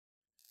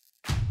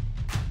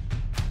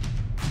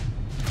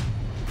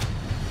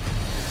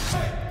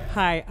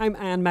Hi, I'm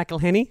Anne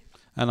McElhinney.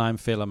 And I'm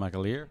Phelim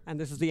McAleer. And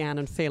this is the Anne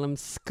and Phelim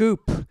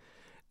Scoop.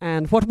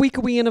 And what week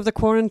are we in of the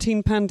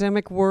quarantine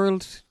pandemic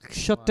world?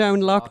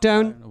 Shutdown,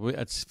 lockdown?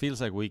 It feels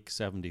like week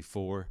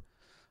 74.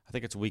 I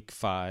think it's week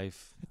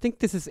 5. I think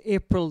this is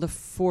April, the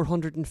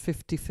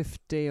 455th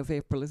day of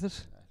April, is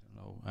it?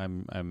 I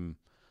don't know.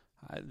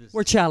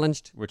 We're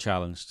challenged. We're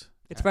challenged.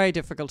 It's very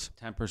difficult.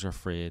 Tempers are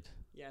frayed.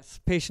 Yes,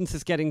 patience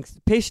is getting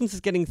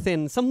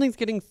thin. Something's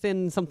getting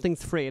thin.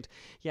 Something's frayed.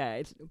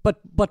 Yeah, but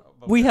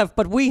we have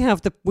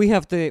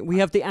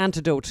the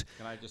antidote.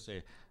 Can I just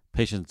say,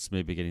 patience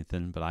may be getting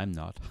thin, but I'm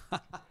not.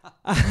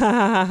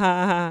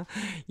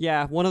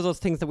 Yeah, one of those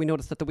things that we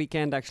noticed at the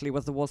weekend actually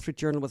was the Wall Street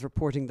Journal was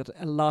reporting that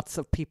lots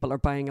of people are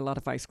buying a lot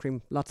of ice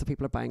cream. Lots of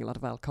people are buying a lot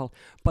of alcohol.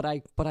 But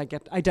I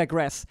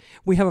digress.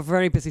 We have a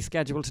very busy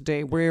schedule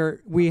today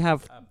where we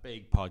have a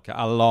big podcast,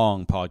 a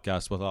long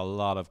podcast with a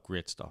lot of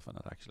great stuff in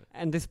it actually.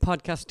 And this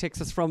podcast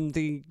takes us from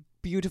the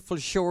beautiful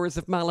shores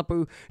of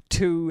Malibu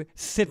to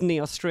Sydney,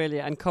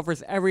 Australia, and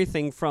covers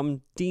everything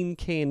from Dean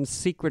Cain's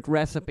secret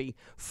recipe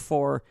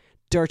for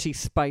dirty,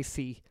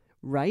 spicy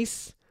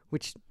rice,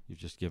 which... You've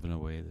just given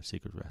away the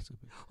secret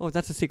recipe. Oh,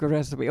 that's a secret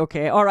recipe.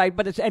 Okay, all right.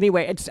 But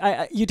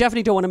you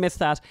definitely don't want to miss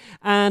that.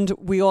 And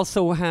we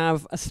also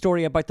have a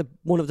story about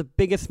one of the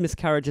biggest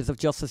miscarriages of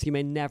justice you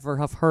may never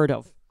have heard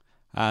of.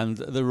 And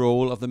the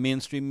role of the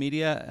mainstream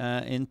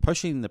media in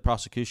pushing the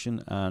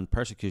prosecution and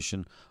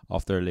persecution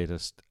of their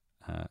latest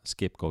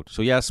scapegoat.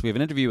 So yes, we have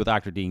an interview with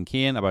actor Dean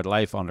Cain about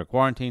life under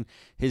quarantine,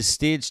 his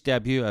stage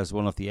debut as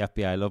one of the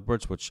FBI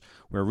Lovebirds, which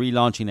we're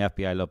relaunching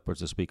FBI Lovebirds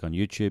this week on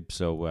YouTube,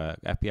 so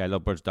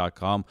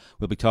FBILovebirds.com.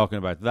 We'll be talking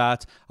about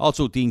that.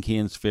 Also Dean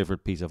Cain's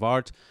favourite piece of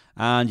art,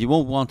 and you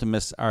won't want to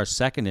miss our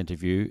second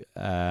interview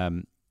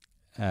about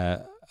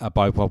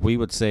what we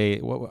would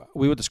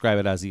describe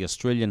it as the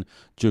Australian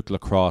Duke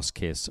lacrosse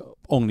case,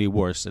 only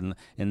worse in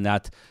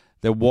that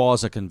there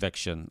was a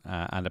conviction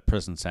and a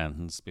prison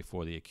sentence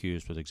before the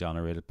accused was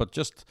exonerated. But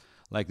just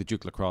like the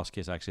Duke lacrosse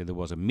case, actually, there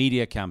was a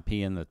media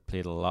campaign that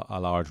played a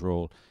large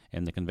role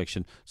in the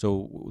conviction.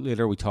 So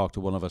later we talked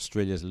to one of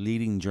Australia's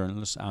leading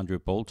journalists, Andrew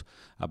Bolt,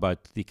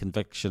 about the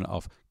conviction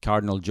of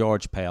Cardinal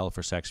George Pell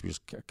for sex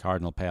abuse.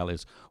 Cardinal Pell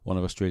is one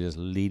of Australia's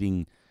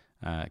leading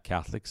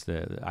Catholics,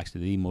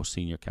 actually the most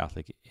senior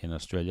Catholic in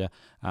Australia,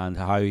 and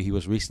how he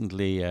was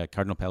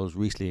Cardinal Pell was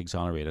recently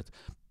exonerated.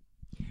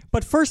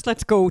 But first,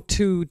 let's go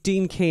to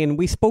Dean Cain.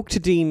 We spoke to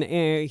Dean.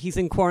 He's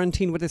in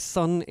quarantine with his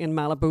son in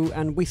Malibu,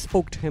 and we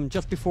spoke to him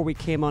just before we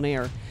came on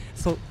air.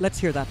 So let's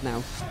hear that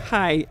now.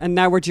 Hi, and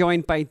now we're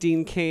joined by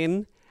Dean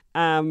Cain.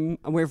 And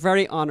we're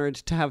very honoured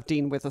to have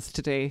Dean with us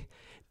today.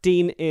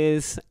 Dean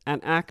is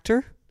an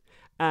actor,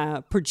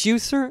 a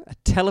producer, a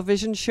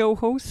television show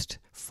host,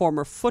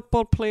 former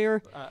football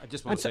player. I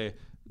just want to say,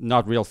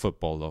 not real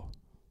football, though.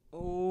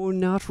 Oh,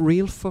 not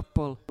real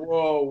football.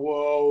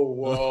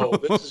 Whoa.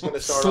 This is going to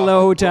start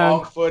Slow off down. the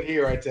wrong foot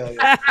here, I tell you.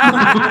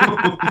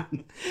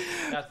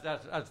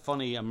 That's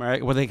funny,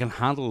 America, where they can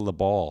handle the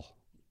ball.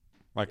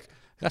 Like,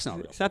 that's not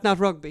real. Is that not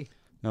rugby?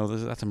 No,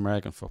 that's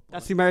American football.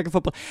 That's the American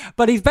football.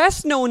 But he's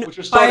best known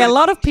by a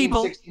lot of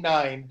people.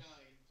 1969,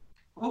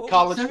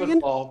 college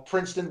football,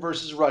 Princeton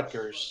versus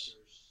Rutgers.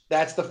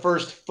 That's the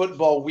first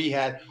football we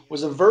had.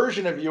 Was a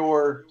version of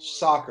your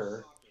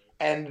soccer,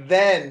 and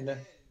then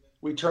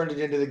we turned it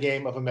into the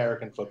game of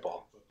American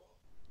football.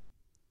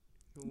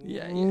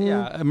 Yeah,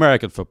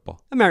 American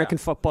football. American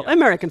football.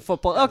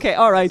 Okay,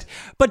 all right.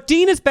 But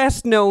Dean is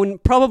best known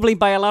probably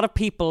by a lot of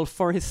people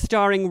for his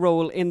starring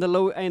role in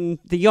the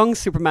young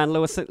Superman,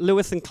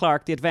 Lewis and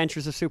Clark, The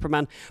Adventures of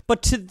Superman.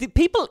 But to the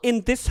people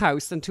in this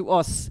house and to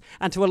us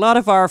and to a lot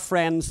of our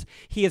friends,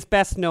 he is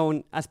best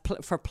known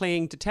for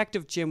playing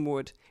Detective Jim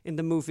Wood in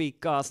the movie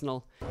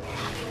Gosnell.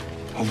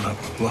 Hold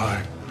up,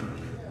 lie.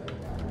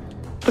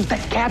 Look,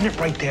 that cabinet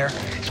right there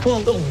is full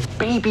of little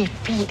baby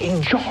feet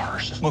in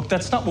jars. Look,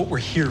 that's not what we're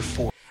here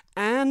for.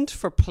 And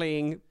for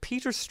playing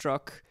Peter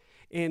Struck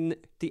in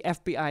the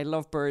FBI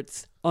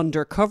Lovebirds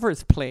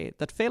Undercovers play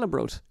that Phelim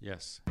wrote.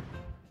 Yes.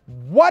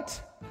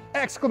 What?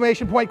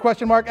 Exclamation point,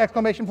 question mark,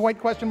 exclamation point,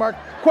 question mark,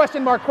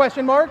 question mark,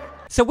 question mark.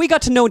 So we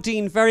got to know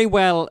Dean very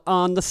well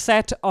on the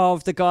set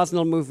of the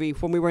Gosnell movie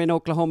when we were in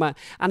Oklahoma.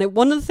 And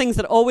one of the things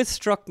that always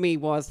struck me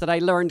was that I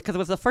learned, because it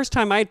was the first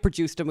time I'd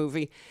produced a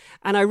movie,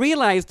 and I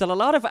realised that a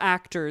lot of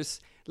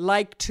actors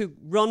like to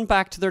run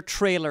back to their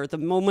trailer the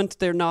moment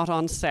they're not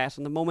on set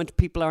and the moment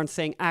people aren't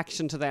saying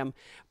action to them.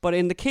 But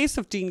in the case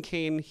of Dean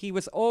Cain, he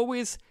was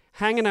always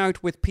hanging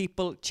out with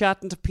people,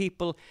 chatting to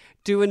people,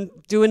 doing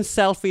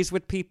selfies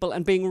with people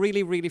and being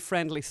really, really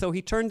friendly. So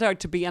he turned out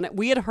to be, and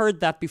we had heard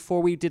that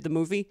before we did the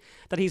movie,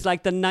 that he's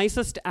like the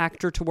nicest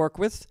actor to work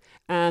with.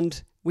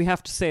 And we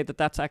have to say that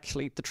that's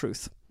actually the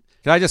truth.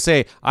 Can I just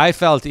say, I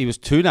felt he was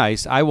too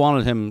nice. I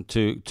wanted him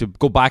to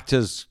go back to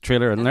his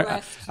trailer and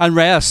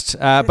rest.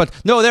 But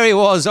no, there he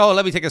was. Oh,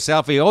 let me take a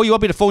selfie. Oh, you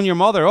want me to phone your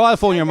mother? Oh, I'll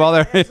phone your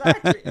mother.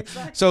 Exactly.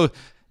 So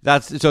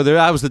That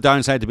was the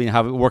downside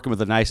to working with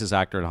the nicest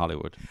actor in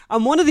Hollywood.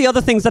 And one of the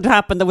other things that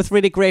happened that was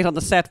really great on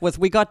the set was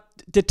we got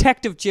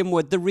Detective Jim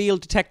Wood, the real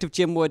Detective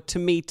Jim Wood, to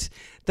meet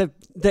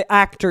the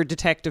actor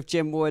Detective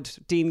Jim Wood,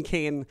 Dean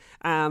Cain,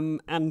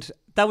 and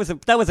that was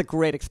a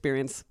great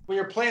experience. When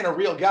you're playing a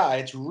real guy,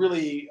 it's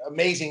really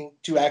amazing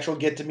to actually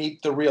get to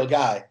meet the real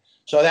guy.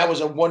 So that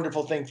was a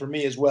wonderful thing for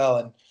me as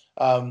well.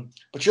 And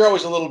but you're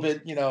always a little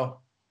bit,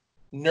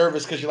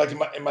 nervous because you're like,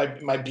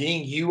 am I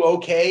being you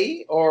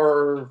okay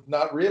or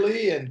not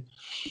really? And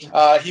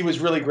he was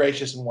really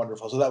gracious and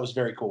wonderful. So that was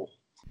very cool.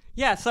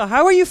 Yeah. So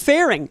how are you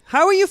faring?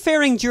 How are you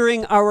faring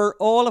during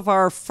all of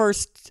our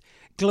first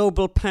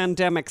global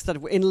pandemics that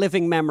in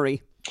living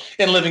memory?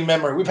 In living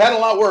memory, we've had a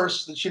lot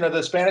worse.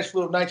 The Spanish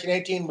flu of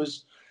 1918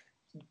 was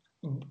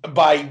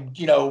by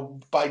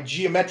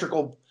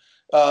geometrical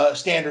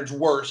standards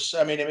worse.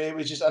 I mean, it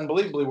was just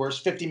unbelievably worse.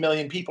 50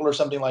 million people or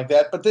something like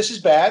that. But this is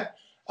bad.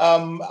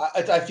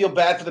 I feel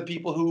bad for the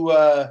people who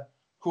are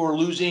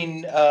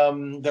losing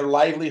their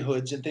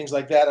livelihoods and things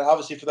like that. And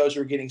obviously, for those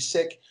who are getting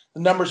sick, the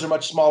numbers are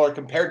much smaller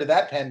compared to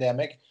that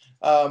pandemic.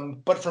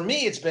 But for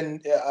me, it's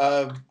been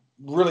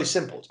really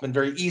simple. It's been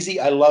very easy.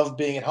 I love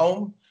being at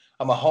home.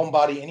 I'm a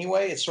homebody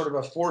anyway. It's sort of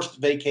a forced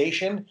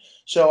vacation.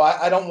 So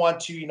I don't want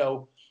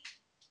to,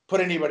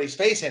 put anybody's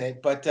face in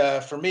it. But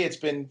for me, it's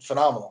been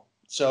phenomenal.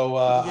 So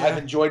I've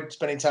enjoyed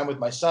spending time with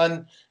my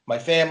son, my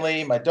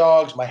family, my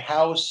dogs, my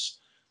house.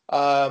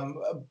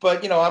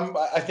 But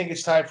I think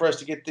it's time for us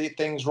to get the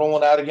things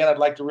rolling out again. I'd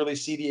like to really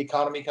see the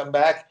economy come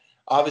back.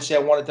 Obviously, I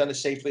want it done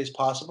as safely as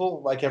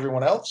possible, like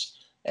everyone else.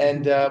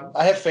 And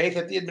I have faith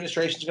that the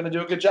administration is going to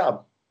do a good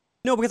job.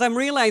 No, because I'm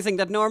realizing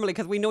that normally,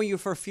 because we know you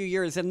for a few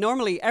years, and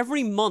normally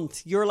every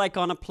month you're like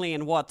on a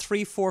plane,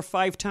 3, 4,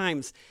 5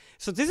 times.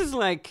 So this is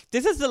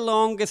the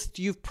longest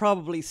you've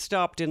probably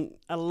stopped in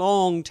a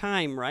long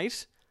time,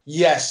 right?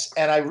 Yes,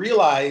 and I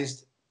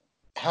realized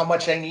how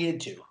much I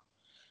needed to.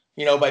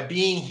 By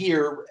being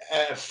here,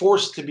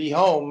 forced to be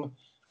home,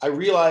 I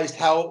realized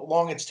how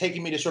long it's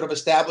taking me to sort of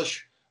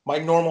establish my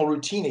normal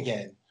routine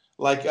again,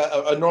 like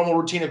a normal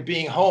routine of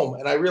being home.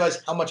 And I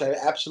realized how much I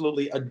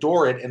absolutely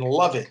adore it and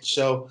love it.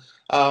 So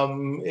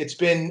it's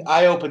been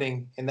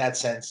eye-opening in that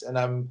sense, and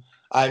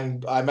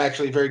I'm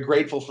actually very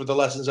grateful for the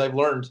lessons I've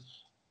learned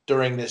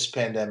during this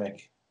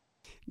pandemic.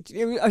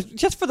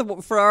 Just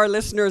for our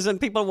listeners and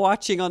people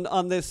watching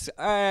on this,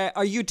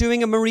 are you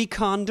doing a Marie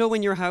Kondo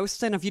in your house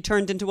then? Have you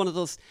turned into one of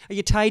those? Are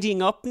you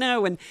tidying up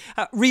now and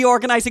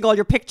reorganizing all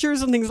your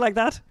pictures and things like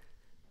that?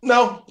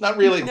 No, not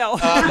really. No.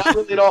 Not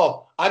really at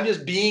all. I'm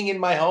just being in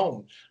my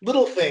home.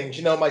 Little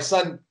things, my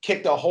son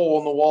kicked a hole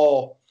in the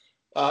wall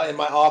in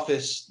my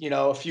office,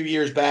 a few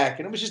years back,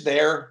 and it was just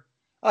there.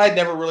 I'd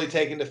never really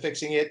taken to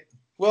fixing it.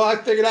 Well, I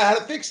figured out how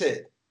to fix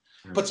it.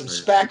 Put some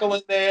spackle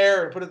in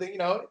there and put a thing,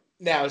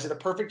 Now, is it a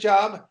perfect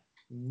job?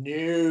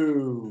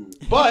 No.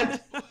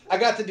 But I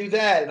got to do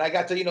that, and I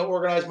got to,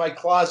 organize my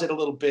closet a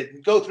little bit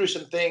and go through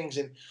some things.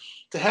 And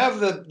to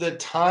have the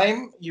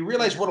time, you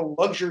realize what a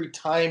luxury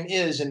time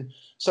is. And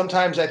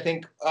sometimes I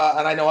think,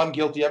 and I know I'm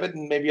guilty of it,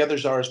 and maybe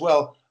others are as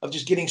well, of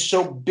just getting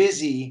so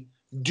busy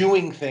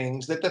doing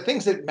things that the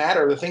things that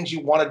matter, the things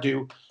you want to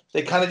do,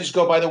 they kind of just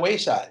go by the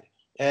wayside.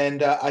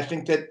 And I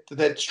think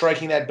that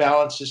striking that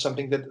balance is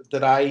something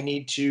that I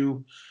need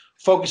to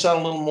focus on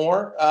a little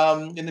more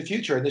in the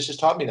future, and this has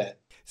taught me that.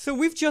 So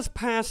we've just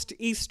passed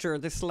Easter.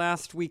 This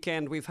last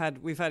weekend we've had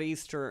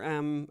Easter,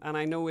 and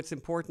I know it's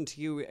important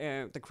to you,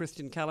 the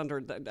Christian calendar,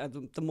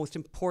 the most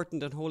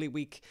important and holy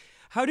week.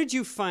 How did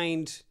you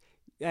find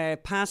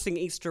passing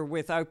Easter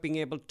without being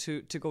able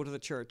to go to the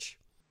church?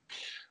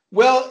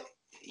 Well,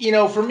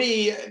 for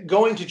me,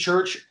 going to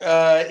church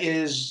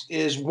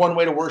is one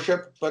way to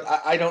worship, but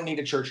I don't need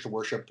a church to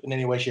worship in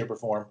any way, shape, or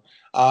form.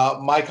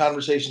 My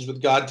conversations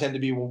with God tend to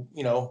be,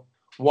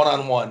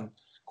 one-on-one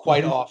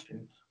quite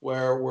often,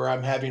 where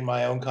I'm having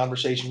my own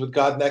conversations with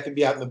God, and that can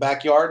be out in the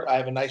backyard. I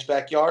have a nice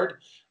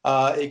backyard.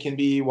 It can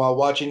be while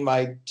watching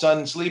my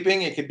son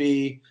sleeping. It could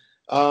be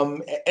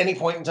any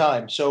point in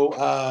time.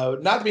 So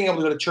not being able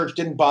to go to church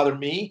didn't bother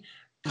me.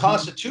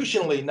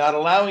 Constitutionally, not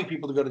allowing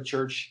people to go to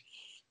church,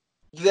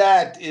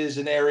 that is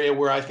an area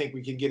where I think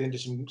we could get into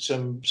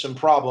some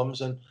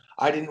problems, and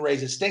I didn't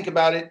raise a stink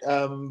about it.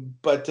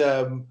 But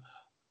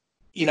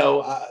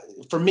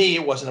for me,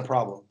 it wasn't a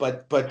problem.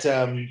 But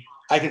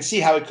I can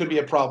see how it could be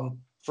a problem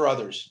for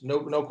others.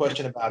 No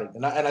question about it.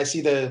 And I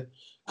see the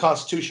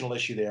constitutional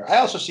issue there. I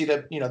also see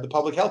the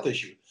public health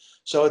issue.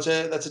 So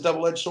that's a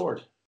double-edged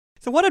sword.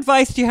 So what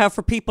advice do you have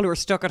for people who are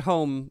stuck at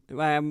home?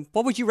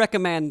 What would you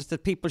recommend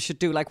that people should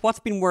do? Like, what's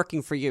been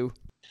working for you?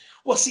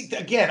 Well, see,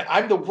 again,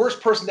 I'm the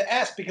worst person to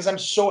ask because I'm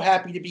so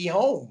happy to be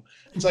home.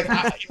 It's like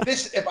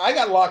if I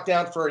got locked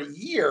down for a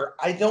year,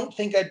 I don't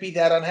think I'd be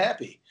that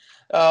unhappy.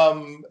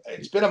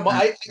 It's been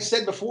I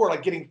said before,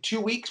 like getting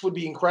 2 weeks would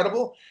be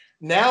incredible.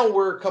 Now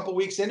we're a couple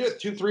weeks into it,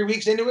 2-3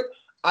 weeks into it.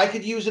 I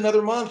could use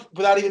another month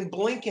without even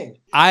blinking.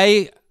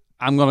 I'm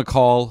going to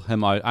call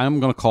him out. I'm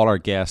going to call our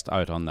guest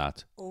out on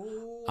that.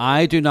 Oh.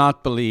 I do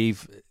not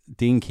believe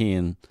Dean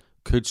Cain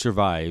could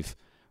survive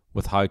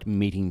without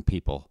meeting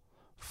people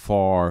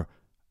for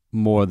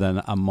more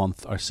than a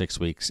month or 6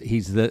 weeks.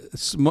 He's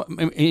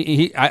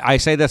I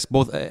say this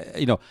both,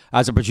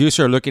 as a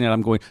producer looking at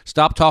him going,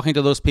 stop talking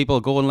to those people,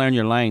 go and learn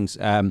your lines.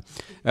 It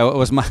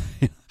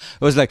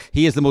was like,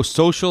 he is the most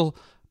social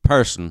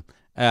person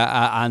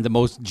and the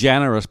most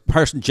generous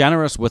person,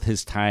 generous with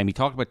his time. He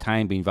talked about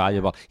time being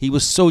valuable. He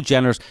was so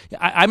generous.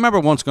 I remember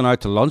once going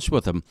out to lunch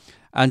with him,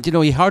 and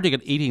he hardly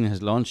got eating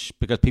his lunch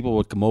because people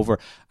would come over,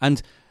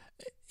 and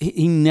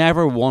he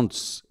never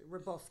once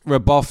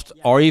rebuffed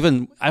or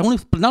even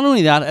not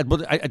only that,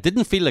 but I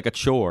didn't feel like a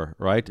chore,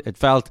 right? It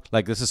felt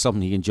like this is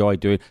something he enjoyed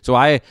doing. So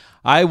I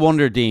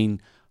wonder,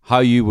 Dean, how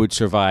you would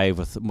survive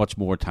with much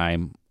more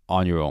time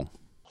on your own.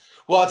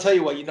 Well, I'll tell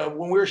you what,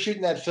 when we were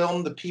shooting that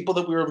film, the people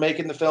that we were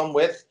making the film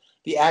with,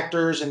 the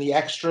actors and the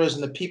extras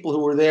and the people who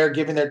were there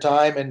giving their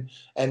time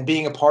and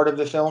being a part of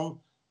the film,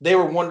 they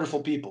were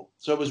wonderful people.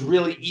 So it was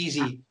really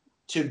easy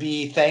to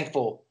be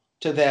thankful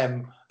to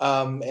them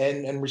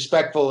and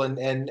respectful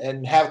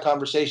and have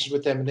conversations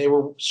with them. And they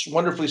were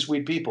wonderfully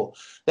sweet people.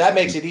 That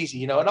makes it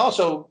easy, and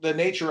also the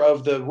nature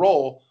of the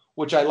role,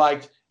 which I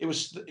liked.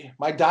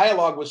 My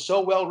dialogue was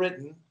so well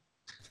written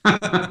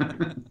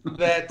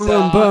that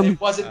it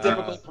wasn't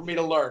difficult for me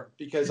to learn,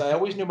 because I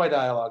always knew my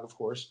dialogue, of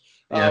course.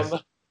 Yes.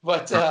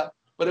 But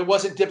it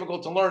wasn't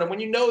difficult to learn. And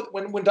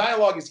when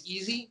dialogue is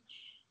easy,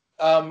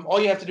 all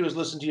you have to do is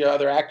listen to your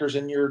other actors,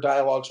 and your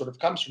dialogue sort of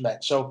comes from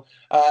that. So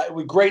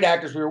with great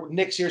actors,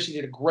 Nick Searcy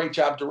did a great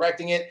job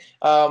directing it.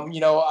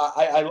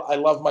 I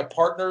love my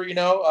partner.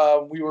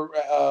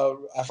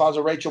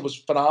 Alfonso Rachel was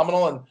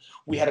phenomenal, and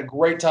we had a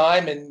great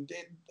time, and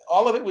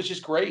all of it was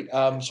just great.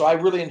 So I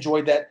really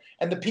enjoyed that.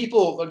 And the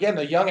people, again,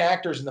 the young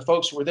actors and the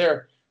folks who were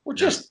there were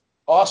just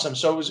awesome.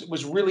 So it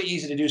was really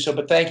easy to do so.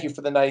 But thank you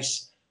for the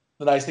nice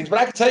things. But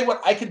I can tell you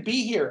what, I could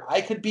be here.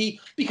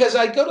 Because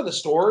I go to the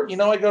store,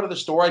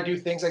 I do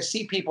things, I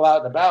see people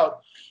out and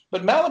about.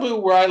 But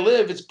Malibu, where I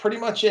live, it's pretty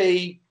much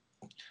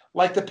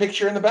like the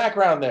picture in the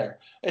background there.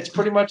 It's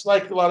pretty much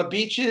like a lot of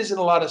beaches and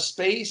a lot of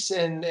space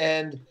and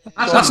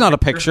That's not a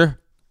picture.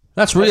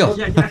 That's real. Oh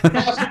my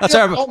God! That's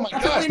a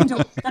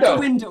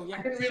window. Yeah.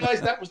 I didn't realize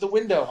that was the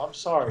window. I'm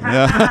sorry.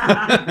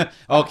 Yeah.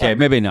 Okay,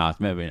 maybe not.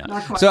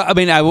 So, I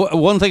mean,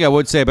 one thing I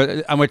would say,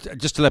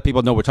 just to let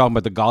people know, we're talking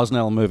about the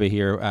Gosnell movie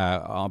here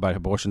about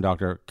abortion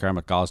doctor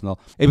Kermit Gosnell.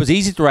 It was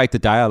easy to write the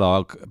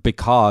dialogue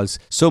because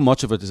so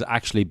much of it is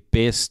actually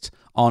based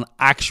on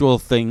actual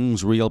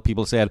things real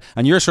people said,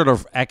 and you're sort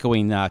of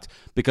echoing that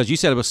because you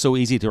said it was so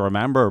easy to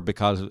remember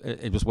because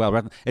it was well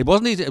written. It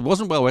wasn't easy. It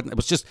wasn't well written. It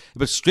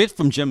was straight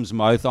from Jim's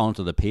mouth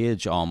onto the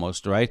page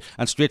almost, right?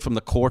 And straight from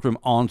the courtroom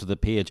onto the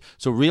page.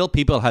 So real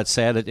people had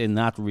said it in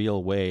that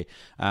real way,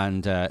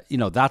 and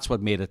that's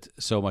what made it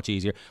so much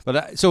easier.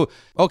 But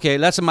okay,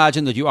 let's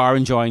imagine that you are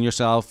enjoying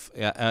yourself.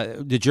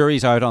 The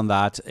jury's out on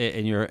that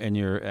in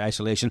your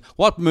isolation.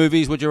 What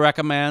movies would you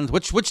recommend?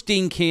 Which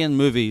Dean Cain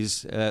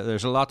movies?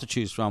 There's a lot to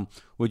choose from.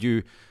 Would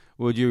you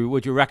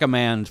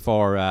recommend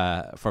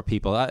for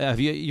people? Have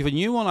you a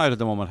new one out at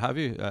the moment? Have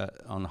you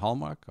on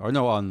Hallmark or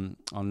no on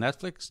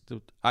Netflix?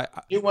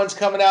 New ones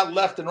coming out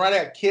left and right.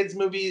 I got kids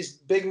movies,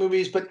 big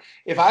movies. But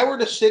if I were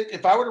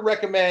to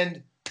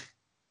recommend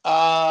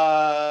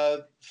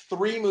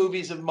 3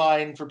 movies of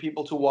mine for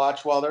people to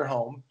watch while they're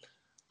home,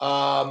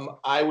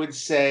 I would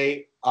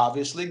say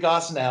obviously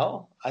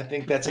Gosnell. I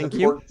think that's an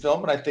important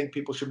film, and I think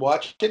people should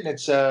watch it.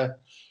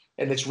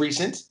 And it's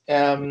recent.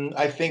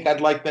 I think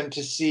I'd like them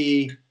to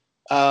see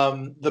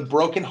The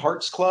Broken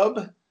Hearts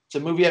Club. It's a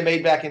movie I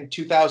made back in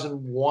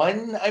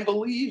 2001, I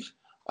believe.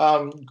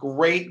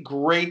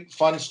 Great,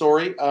 fun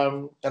story.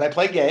 And I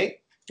play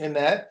gay in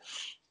that.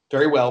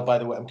 Very well, by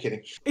the way. I'm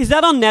kidding. Is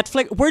that on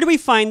Netflix? Where do we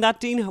find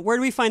that, Dean? Where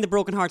do we find The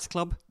Broken Hearts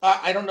Club?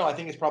 I don't know. I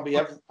think it's probably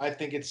I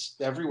think it's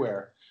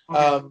everywhere.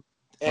 Okay.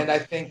 And I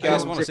think I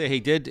just want to say he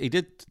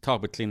did talk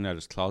about cleaning out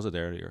his closet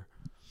earlier.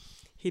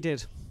 He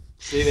did.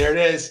 See, there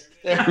it is.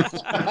 Okay,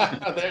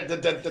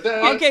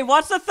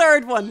 what's the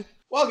third one?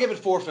 Well, I'll give it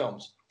 4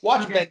 films.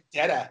 Watch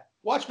Vendetta.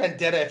 Watch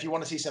Vendetta if you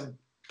want to see some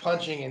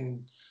punching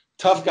and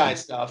tough guy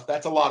stuff.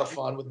 That's a lot of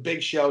fun with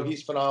Big Show.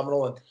 He's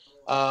phenomenal, and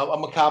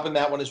I'm a cop in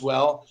that one as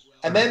well.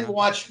 And then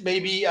watch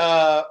maybe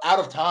Out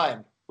of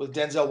Time with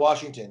Denzel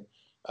Washington.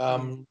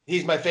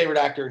 He's my favorite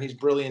actor, and he's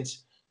brilliant.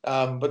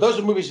 But those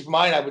are movies of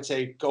mine. I would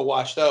say go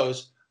watch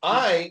those.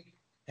 I'm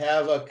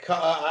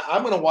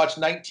going to watch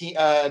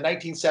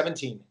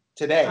 1917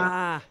 today.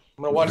 I'm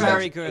going to watch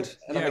very that. Good.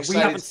 And we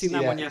haven't seen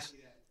that one yet.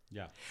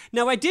 Yeah.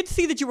 Now, I did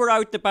see that you were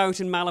out and about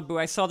in Malibu.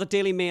 I saw the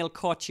Daily Mail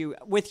caught you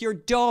with your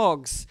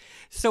dogs.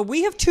 So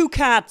we have 2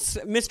 cats,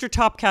 Mr.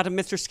 Top Cat and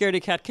Mr.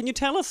 Scaredy Cat. Can you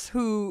tell us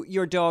who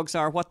your dogs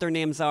are, what their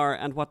names are,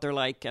 and what they're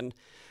like? And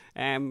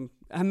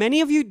how many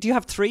of you? Do you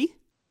have 3?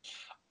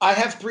 I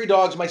have 3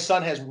 dogs. My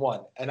son has 1.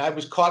 And I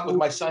was caught with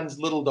my son's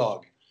little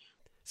dog.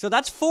 So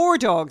that's 4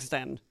 dogs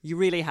then. You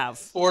really have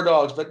 4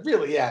 dogs, but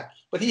really, yeah.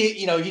 But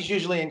he's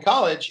usually in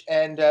college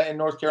and in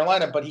North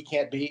Carolina, but he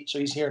can't be, so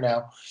he's here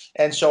now.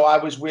 And so I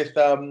was with,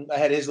 I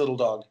had his little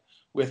dog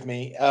with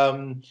me.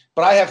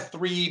 But I have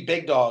 3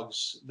 big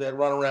dogs that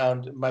run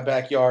around my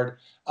backyard,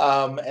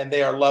 and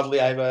they are lovely.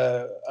 I have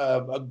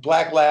a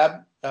black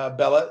lab,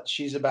 Bella.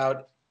 She's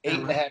about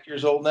 8.5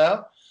 years old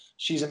now.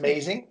 She's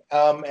amazing,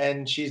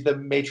 and she's the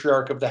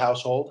matriarch of the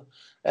household.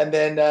 And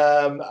then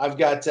I've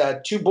got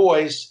 2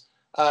 boys,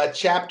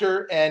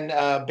 Chapter and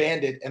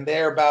Bandit, and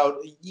they're about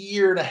a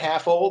year and a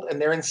half old, and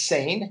they're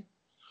insane,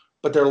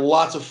 but they're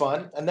lots of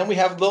fun. And then we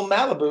have little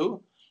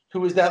Malibu,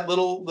 who is the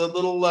little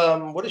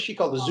what is she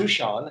called, the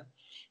Zushan.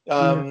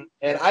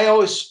 And I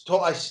always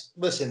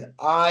listen,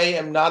 I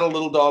am not a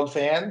little dog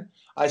fan.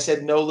 I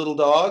said no little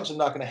dogs. I'm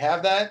not going to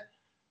have that.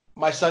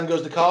 My son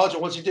goes to college,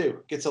 and what's he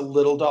do? Gets a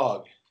little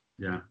dog.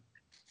 Yeah.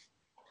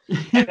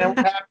 And then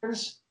what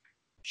happens?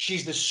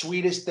 She's the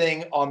sweetest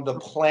thing on the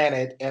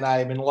planet, and I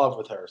am in love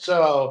with her.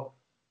 So,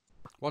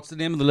 What's the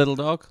name of the little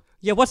dog?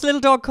 Yeah, what's the little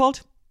dog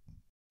called?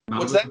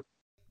 what's that?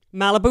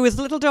 Malibu is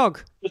the little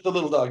dog. Just a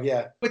little dog,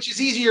 yeah. Which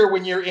is easier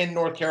when you're in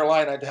North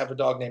Carolina to have a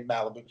dog named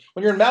Malibu.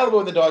 When you're in Malibu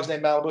and the dog's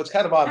named Malibu, it's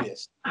kind of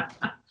obvious.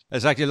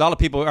 It's actually a lot of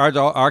people.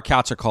 Our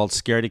cats are called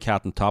Scaredy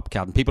Cat and Top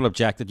Cat, and people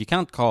object that you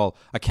can't call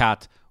a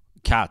cat.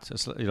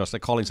 It's, it's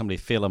like calling somebody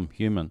Phelim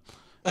human.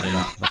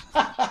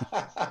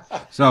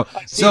 So.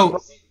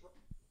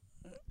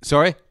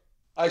 Sorry.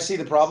 I see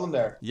the problem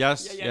there.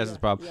 Yes, it's a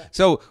problem. Yeah.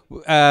 So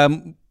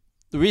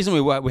the reason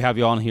we have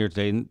you on here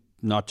today,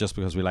 not just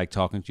because we like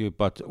talking to you,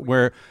 but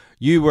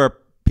you were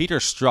Peter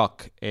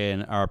Struck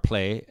in our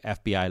play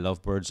FBI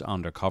Lovebirds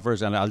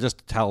Undercovers, and I'll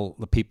just tell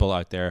the people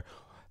out there,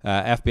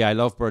 FBI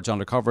Lovebirds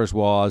Undercovers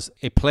was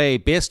a play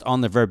based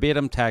on the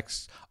verbatim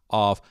text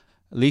of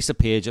Lisa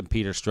Page and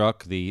Peter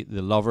Struck, the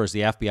lovers,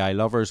 the FBI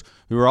lovers,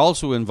 who were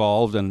also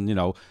involved, and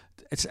I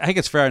think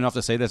it's fair enough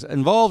to say this,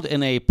 involved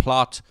in a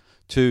plot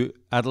to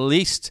at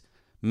least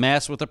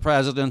mess with the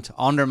president,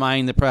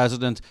 undermine the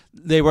president.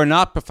 They were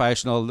not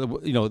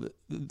professional.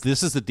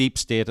 This is the deep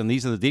state, and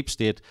these are the deep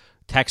state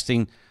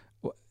texting.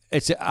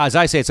 It's, as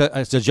I say,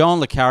 it's a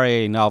John le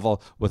Carré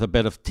novel with a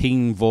bit of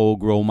teen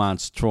Vogue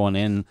romance thrown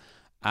in,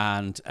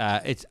 and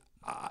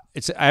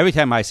it's every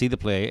time I see the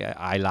play,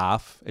 I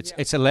laugh.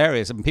 It's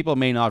hilarious. And people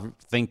may not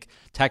think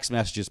text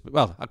messages,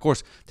 well, of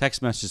course,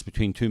 text messages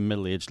between 2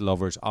 middle-aged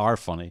lovers are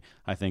funny.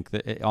 I think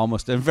that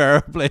almost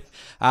invariably,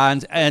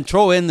 and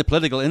throw in the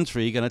political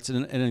intrigue, and it's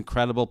an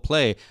incredible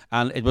play.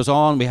 And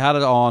we had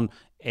it on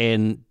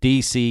in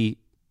DC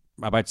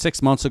about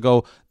 6 months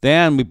ago.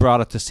 Then we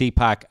brought it to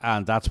CPAC,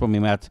 and that's when we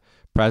met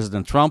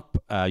President Trump.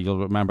 You'll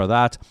remember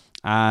that.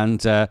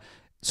 And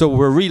so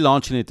we're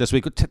relaunching it this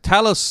week.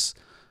 Tell us.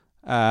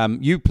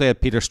 You played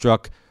Peter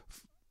Struck.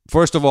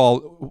 First of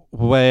all,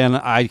 when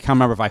I can't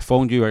remember if I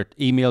phoned you or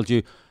emailed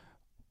you.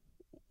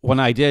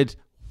 When I did,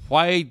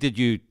 why did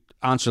you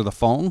answer the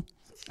phone?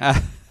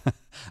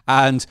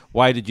 And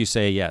why did you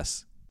say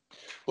yes?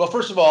 Well,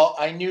 first of all,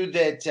 I knew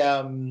that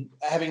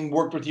having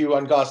worked with you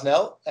on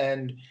Gosnell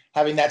and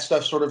having that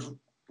stuff sort of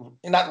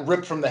not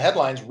ripped from the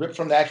headlines, ripped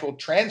from the actual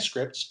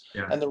transcripts,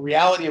 and the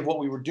reality of what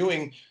we were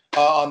doing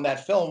on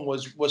that film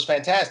was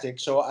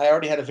fantastic. So I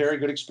already had a very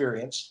good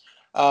experience.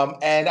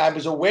 And I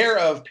was aware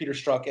of Peter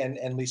Struck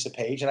and Lisa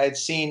Page, and I had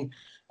seen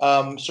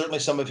certainly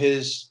some of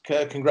his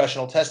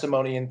congressional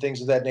testimony and things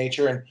of that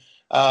nature.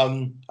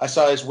 And I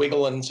saw his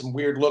wiggle and some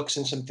weird looks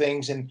and some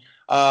things. And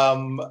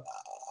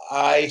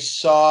I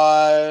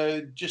saw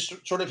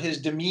just sort of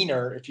his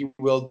demeanor, if you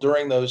will,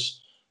 during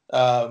those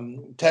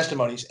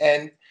testimonies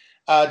and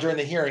during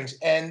the hearings.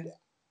 And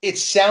it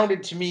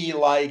sounded to me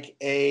like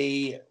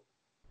a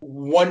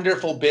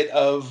wonderful bit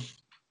of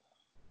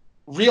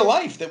real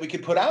life that we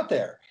could put out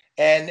there.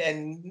 And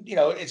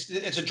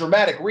it's a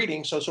dramatic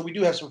reading, so we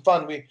do have some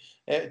fun. We,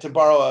 to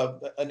borrow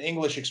an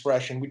English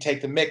expression, we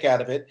take the mick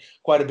out of it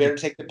quite a bit, or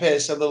take the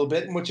piss a little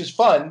bit, which is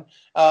fun,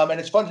 and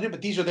it's fun to do.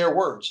 But these are their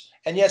words,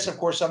 and yes, of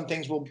course, some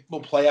things will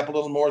play up a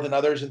little more than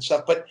others and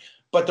stuff.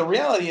 But the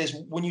reality is,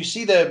 when you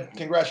see the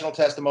congressional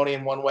testimony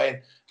in one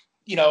way,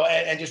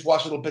 and just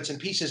watch little bits and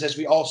pieces, as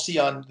we all see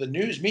on the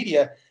news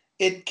media,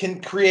 it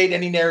can create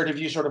any narrative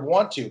you sort of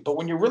want to. But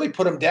when you really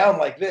put them down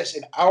like this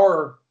in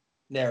our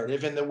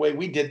narrative and the way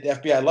we did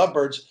FBI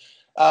Lovebirds,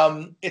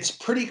 it's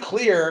pretty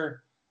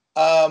clear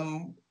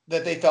that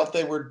they felt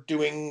they were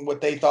doing what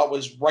they thought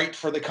was right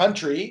for the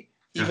country,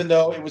 even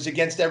though it was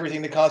against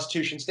everything the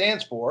Constitution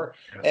stands for.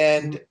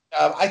 And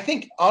I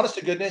think, honest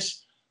to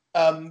goodness,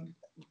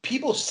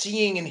 people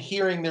seeing and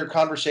hearing their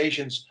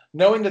conversations,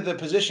 knowing that the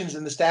positions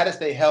and the status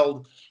they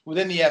held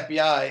within the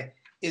FBI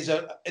is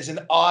an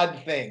odd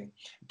thing.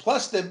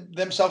 Plus,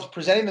 themselves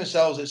presenting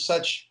themselves as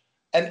such,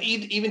 and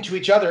even to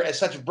each other, as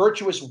such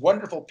virtuous,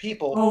 wonderful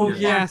people. Oh,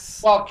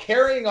 yes. While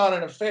carrying on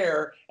an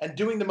affair and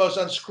doing the most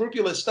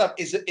unscrupulous stuff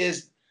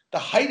is the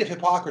height of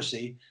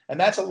hypocrisy. And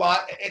that's a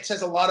lot. It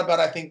says a lot about,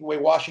 I think, the way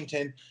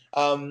Washington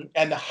and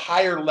the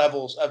higher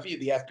levels of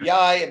the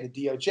FBI and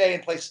the DOJ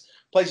and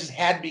places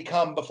had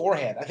become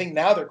beforehand. I think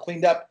now they're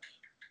cleaned up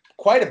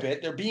quite a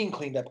bit. They're being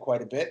cleaned up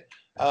quite a bit.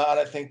 And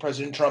I think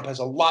President Trump has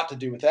a lot to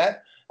do with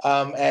that.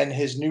 And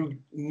his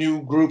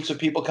new groups of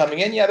people coming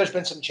in. Yeah, there's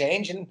been some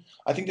change, and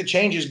I think the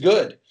change is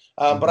good.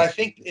 But I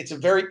think it's a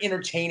very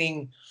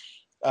entertaining.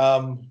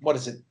 What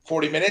is it?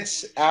 40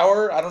 minutes,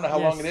 hour? I don't know how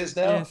long it is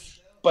now. Yes.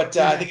 But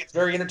I think it's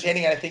very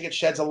entertaining, and I think it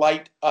sheds a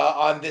light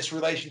on this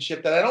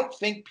relationship that I don't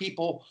think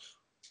people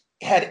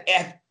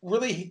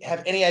really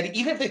have any idea.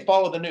 Even if they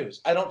follow the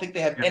news, I don't think they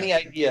have any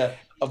idea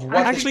of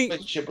what this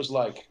relationship was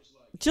like.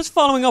 Just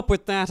following up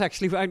with that,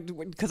 actually,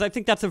 because I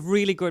think that's a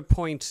really good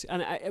point.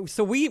 And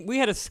so we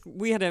had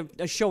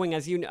a showing,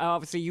 as you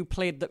obviously you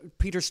played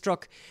Peter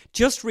Struck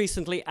just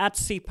recently at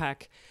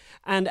CPAC.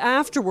 And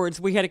afterwards,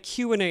 we had a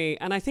Q&A,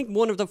 and I think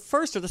one of the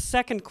first or the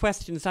second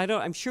questions,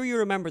 I'm sure you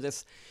remember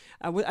this,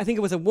 I think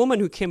it was a woman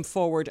who came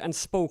forward and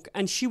spoke,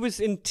 and she was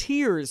in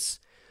tears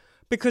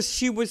because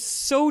she was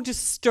so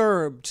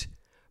disturbed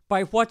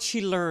by what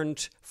she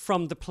learned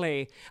from the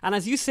play. And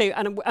as you say,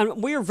 and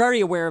we're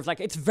very aware of, like,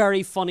 it's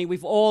very funny,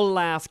 we've all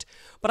laughed,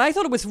 but I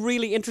thought it was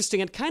really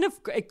interesting, and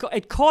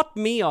it caught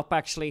me up,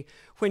 actually,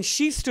 when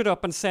she stood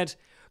up and said,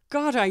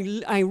 God,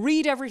 I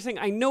read everything,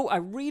 I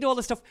read all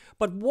this stuff,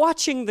 but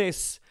watching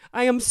this,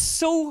 I am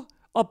so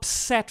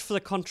upset for the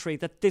country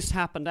that this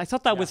happened. I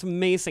thought that was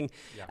amazing.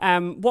 Yeah.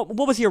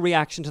 What was your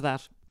reaction to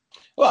that?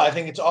 Well, I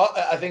think it's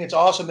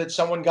awesome that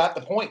someone got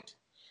the point,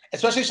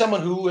 especially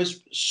someone who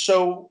is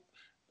so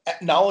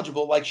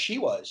knowledgeable like she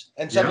was.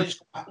 And somebody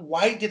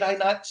why did I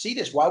not see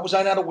this? Why was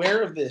I not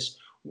aware of this?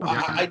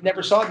 I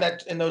never saw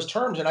it in those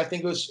terms, and I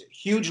think it was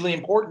hugely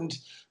important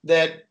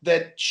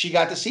that she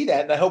got to see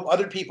that. And I hope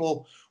other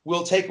people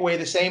will take away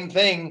the same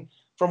thing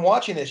from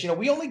watching this.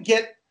 We only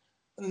get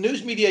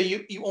news media.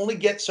 You only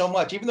get so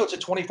much, even though it's a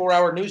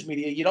 24-hour news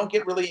media. You don't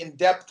get really in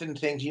depth in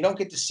things. You don't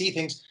get to see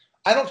things.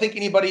 I don't think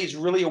anybody is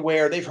really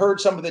aware. They've heard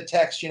some of the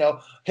texts,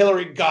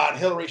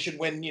 Hillary should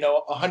win,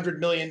 100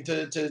 million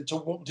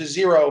to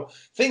zero,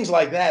 things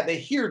like that. They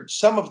hear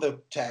some of the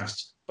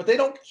texts, but they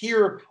don't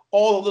hear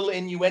all the little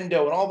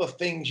innuendo and all the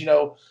things,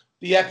 the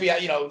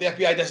FBI, the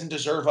FBI doesn't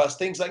deserve us,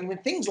 things like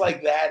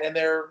that, and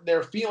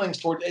their feelings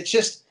toward it's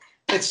just.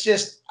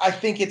 I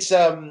think it's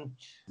a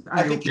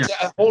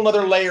whole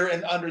other layer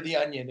under the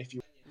onion, if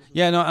you.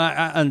 Yeah, no,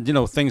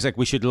 and things like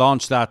we should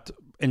launch that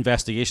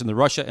investigation, the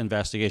Russia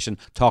investigation,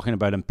 talking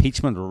about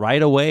impeachment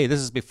right away.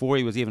 This is before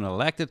he was even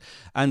elected,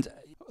 and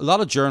a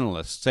lot of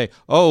journalists say,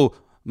 "Oh,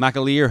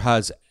 McAleer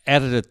has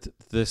edited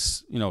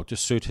this, to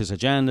suit his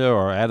agenda,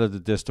 or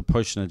edited this to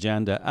push an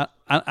agenda,"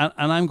 and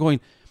I'm going,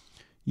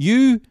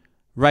 you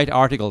write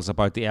articles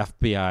about the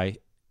FBI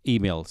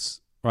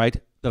emails, right,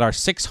 that are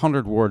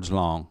 600 words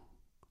long.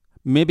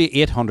 Maybe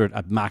 800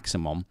 at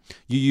maximum.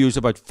 You use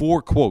about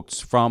 4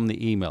 quotes from the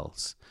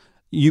emails.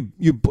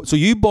 So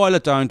you boil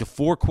it down to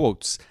 4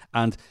 quotes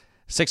and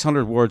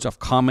 600 words of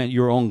comment,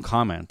 your own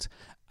comment.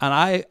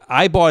 And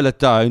I boil it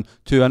down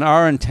to an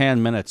hour and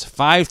 10 minutes,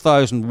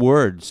 5,000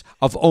 words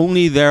of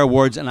only their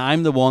words, and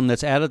I'm the one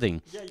that's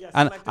editing.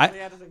 And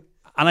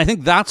I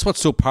think that's what's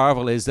so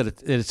powerful, is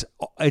that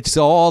it's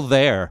all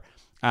there,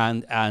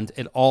 and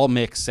it all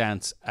makes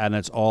sense, and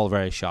it's all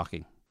very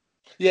shocking.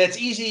 Yeah, it's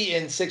easy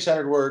in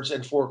 600 words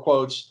and 4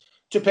 quotes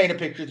to paint a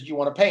picture that you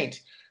want to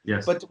paint.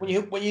 Yes. But when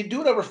you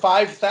do it over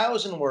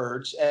 5,000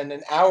 words and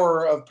an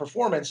hour of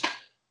performance,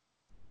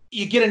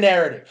 you get a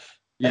narrative.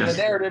 Yes. And the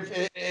narrative,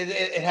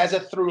 it has a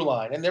through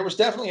line. And there was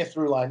definitely a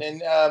through line.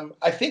 And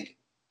I think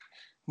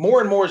more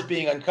and more is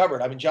being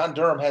uncovered. I mean, John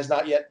Durham has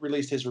not yet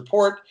released his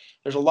report.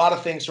 There's a lot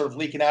of things sort of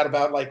leaking out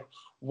about, like,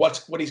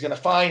 what he's going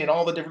to find and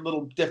all the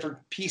different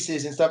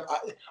pieces and stuff.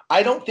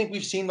 I don't think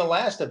we've seen the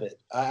last of it.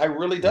 I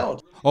really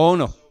don't. Oh,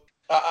 no.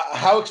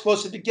 How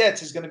explosive it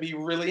gets is going to be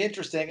really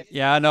interesting.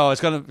 Yeah, no,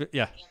 it's going to,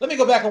 yeah. Let me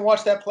go back and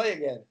watch that play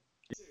again.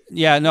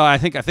 Yeah, no, I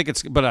think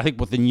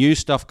with the new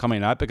stuff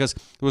coming out, because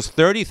there was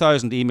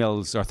 30,000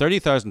 emails or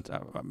 30,000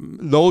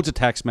 loads of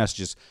text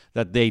messages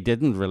that they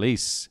didn't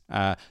release,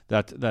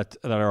 that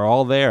are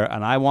all there,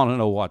 and I want to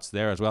know what's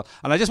there as well.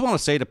 And I just want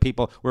to say to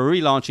people, we're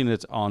relaunching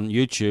it on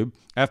YouTube,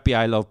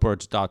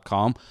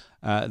 FBIlovebirds.com.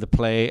 The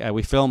play,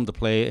 we filmed the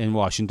play in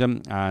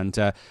Washington,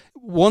 and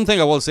one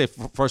thing I will say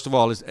first of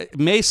all is, it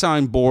may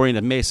sound boring,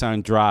 it may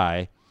sound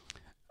dry,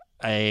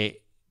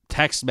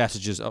 text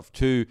messages of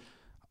 2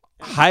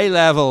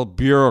 high-level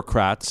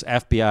bureaucrats,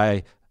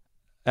 FBI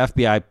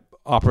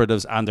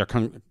operatives, and their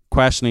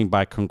questioning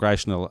by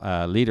congressional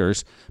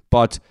leaders.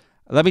 But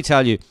let me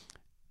tell you,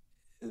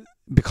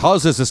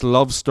 because there's this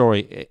love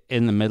story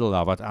in the middle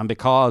of it, and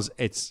because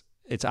it's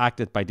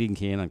acted by Dean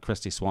Cain and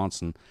Christy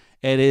Swanson,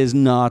 it is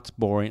not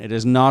boring. It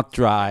is not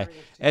dry.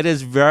 It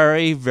is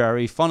very,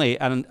 very funny.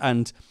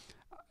 And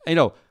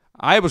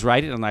I was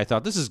writing and I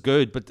thought, this is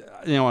good, but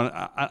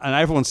and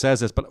everyone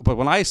says this, but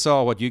when I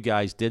saw what you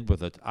guys did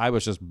with it, I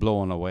was just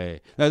blown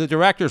away. Now, the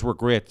directors were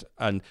great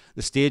and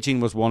the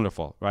staging was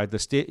wonderful, right?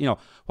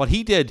 What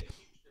he did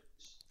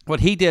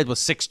was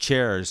 6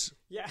 chairs.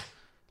 Yeah.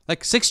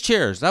 Like 6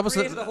 chairs. That was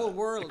created a whole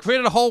world.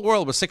 Created a whole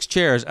world with 6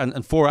 chairs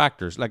and 4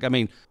 actors. Like, I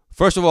mean,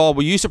 first of all,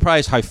 were you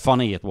surprised how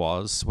funny it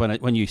was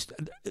when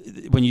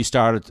you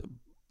started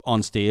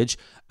on stage,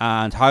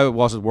 and how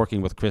was it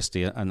working with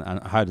Christy, and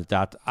how did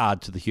that add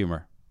to the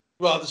humor?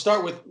 Well, to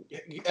start with,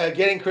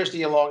 getting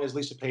Christy along as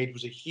Lisa Page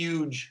was a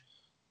huge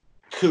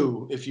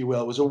coup, if you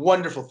will. It was a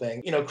wonderful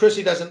thing. You know,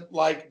 Chrissy doesn't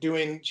like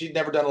she'd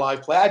never done a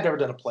live play. I'd never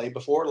done a play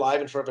before,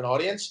 live in front of an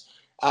audience.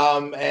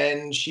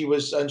 And she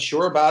was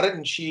unsure about it,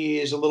 and she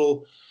is a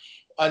little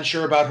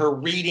unsure about her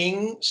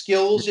reading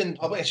skills in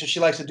public, and so she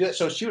likes to do it.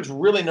 So she was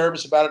really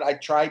nervous about it. I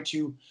tried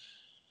to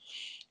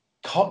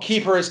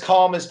keep her as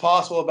calm as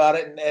possible about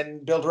it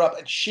and build her up,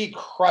 and she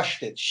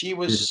crushed it. She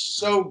was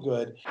so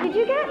good. Did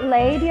you get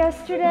laid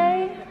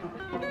yesterday?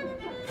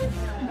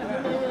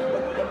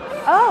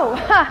 Oh,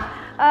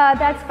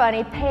 that's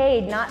funny.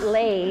 Paid, not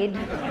laid.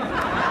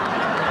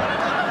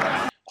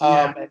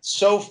 It's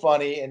so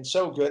funny and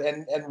so good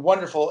and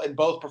wonderful in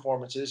both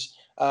performances.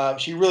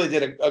 She really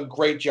did a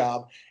great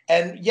job.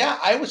 And yeah,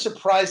 I was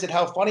surprised at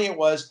how funny it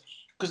was,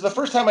 because the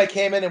first time I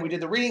came in and we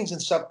did the readings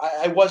and stuff,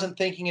 I wasn't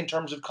thinking in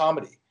terms of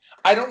comedy.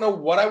 I don't know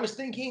what I was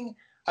thinking.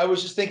 I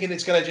was just thinking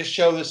it's going to just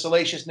show the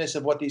salaciousness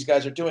of what these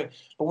guys are doing.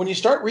 But when you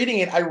start reading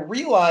it, I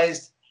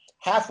realized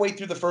halfway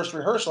through the first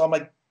rehearsal, I'm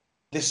like,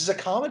 this is a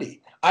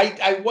comedy.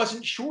 I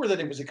wasn't sure that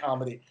it was a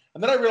comedy.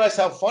 And then I realized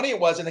how funny it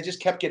was, and it just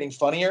kept getting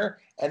funnier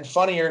and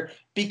funnier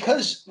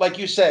because, like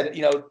you said,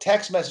 you know,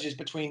 text messages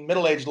between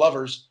middle-aged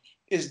lovers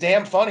is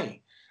damn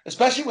funny,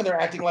 especially when they're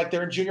acting like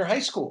they're in junior high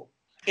school.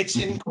 It's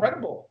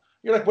incredible.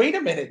 You're like, wait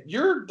a minute,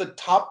 you're the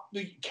top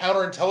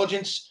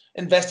counterintelligence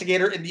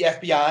investigator in the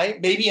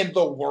FBI, maybe in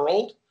the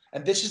world,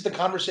 and this is the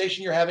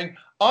conversation you're having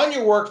on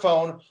your work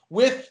phone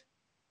with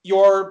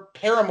your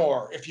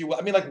paramour, if you will.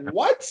 I mean, like,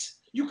 what?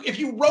 If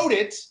you wrote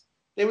it,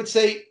 they would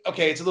say,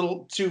 okay, it's a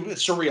little too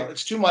surreal.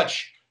 It's too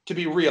much to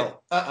be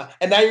real.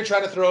 And now you're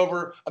trying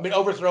to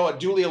overthrow a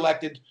duly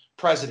elected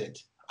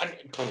president.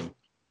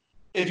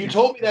 If you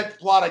told me that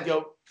plot, I'd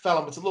go,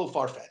 Phelim, it's a little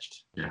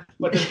far-fetched. Yeah.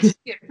 But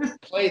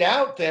it played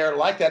out there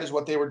like that is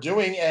what they were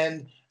doing,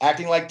 and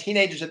acting like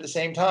teenagers at the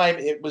same time.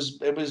 It was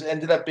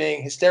ended up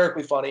being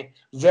hysterically funny,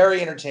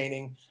 very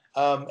entertaining,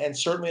 and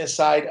certainly a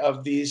side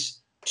of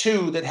these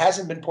two that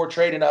hasn't been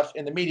portrayed enough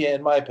in the media,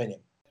 in my opinion.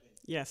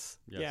 Yes.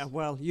 Yeah.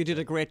 Well, you did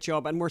a great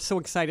job, and we're so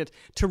excited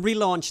to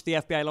relaunch the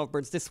FBI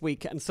Lovebirds this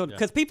week. And so,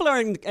 because people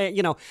are,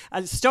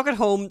 stuck at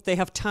home, they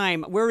have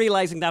time. We're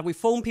realizing that we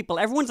phone people.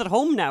 Everyone's at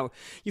home now.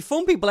 You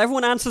phone people,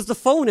 everyone answers the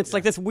phone. It's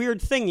like this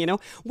weird thing, you know.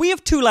 We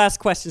have two last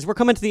questions. We're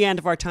coming to the end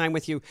of our time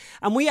with you,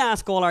 and we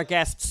ask all our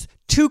guests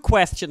two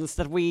questions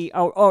that we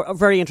are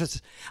very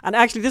interested. And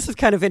actually, this is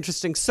kind of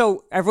interesting.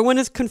 So everyone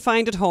is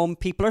confined at home.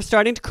 People are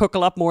starting to cook a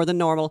lot more than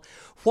normal.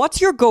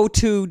 What's your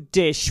go-to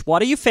dish?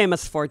 What are you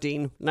famous for,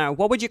 Dean? Now,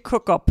 what would you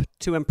cook up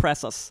to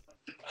impress us?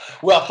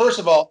 Well, first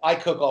of all, I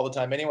cook all the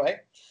time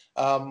anyway.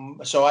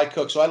 So I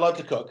cook. So I love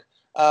to cook.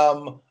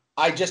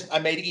 I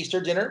made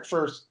Easter dinner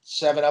for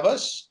 7 of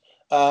us.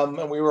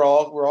 And we're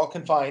all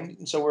confined.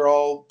 And so we're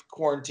all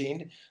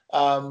quarantined.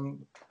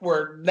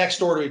 We're next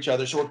door to each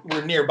other. So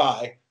we're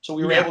nearby. So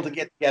we were able to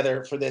get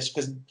together for this,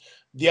 because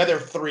the other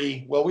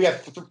 3, well, we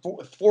have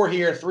 4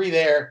 here, 3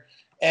 there,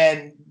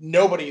 and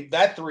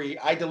that 3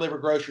 I deliver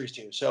groceries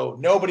to. So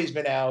nobody's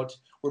been out.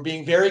 We're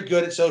being very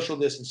good at social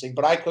distancing.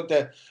 But I cooked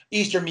a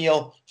Easter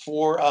meal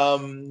for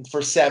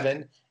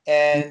 7,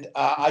 and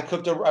I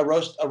cooked a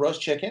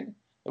roast chicken.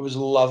 It was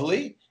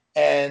lovely,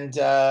 and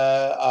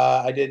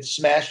I did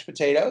smashed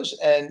potatoes,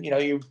 and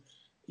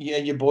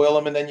you boil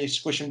them, and then you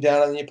squish them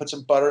down, and then you put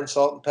some butter and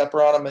salt and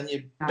pepper on them, and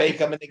you bake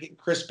them, and they get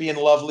crispy and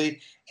lovely.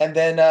 And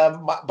then,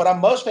 but I'm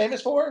most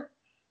famous for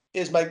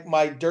is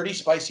my dirty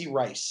spicy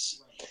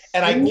rice.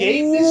 And I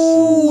gave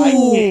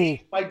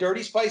my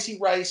dirty spicy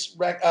rice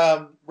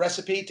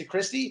recipe to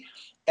Christy,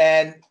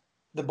 and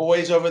the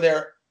boys over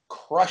there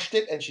crushed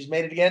it, and she's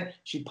made it again.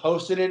 She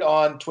posted it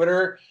on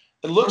Twitter.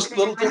 It looks a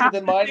little different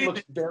than mine. It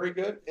looks very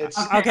good.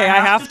 Okay, I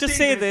have to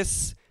say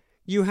this.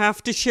 You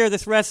have to share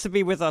this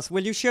recipe with us.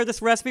 Will you share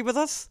this recipe with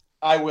us?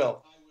 I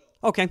will.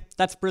 Okay,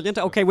 that's brilliant.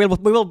 Okay, we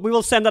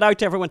will send that out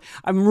to everyone.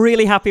 I'm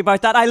really happy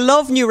about that. I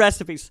love new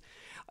recipes,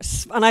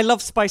 and I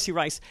love spicy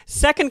rice.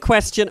 Second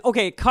question.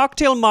 Okay,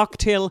 cocktail,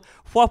 mocktail.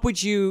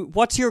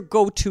 What's your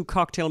go-to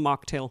cocktail,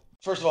 mocktail?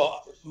 First of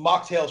all,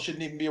 mocktail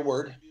shouldn't even be a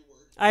word.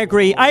 I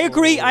agree.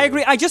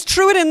 I just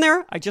threw it in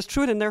there.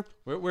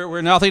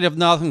 We're not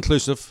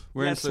inclusive.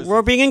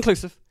 We're being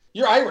inclusive.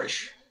 You're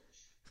Irish.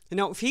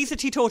 If he's a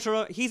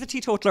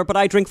teetotaler, but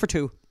I drink for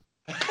 2.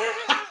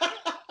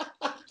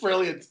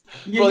 Brilliant.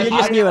 You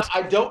just knew it.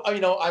 I don't.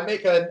 I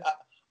make a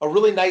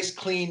really nice,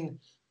 clean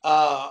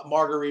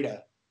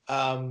margarita.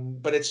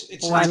 But it's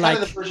kind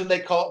of the version they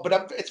call.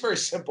 But it's very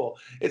simple.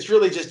 It's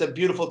really just a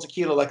beautiful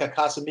tequila, like a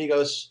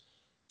Casamigos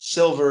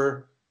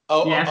Silver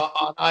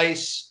on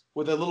ice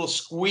with a little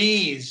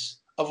squeeze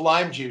of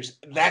lime juice.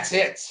 That's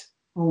it.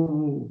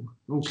 Oh,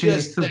 okay.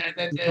 But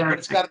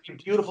it's got to be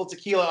beautiful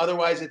tequila.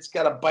 Otherwise, it's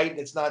got a bite and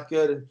it's not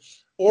good.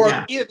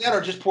 Either that, or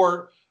just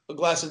pour a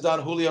glass of Don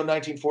Julio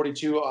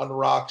 1942 on the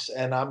rocks,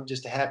 and I'm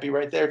just happy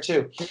right there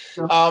too.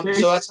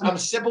 I'm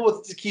simple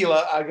with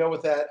tequila. I go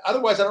with that.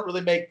 Otherwise, I don't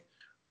really make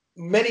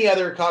many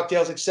other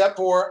cocktails except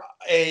for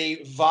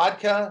a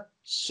vodka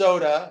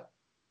soda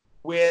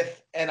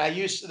and I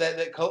use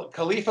the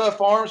Khalifa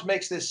Farms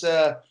makes this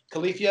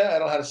Califia. I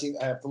don't know how to see.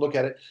 I have to look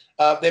at it.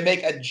 They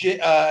make a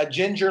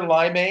ginger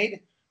limeade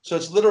So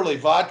it's literally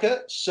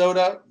vodka,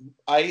 soda,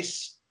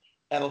 ice,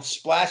 and a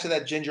splash of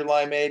that ginger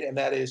limeade, and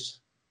that is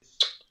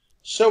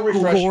so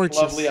refreshing and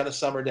lovely on a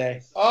summer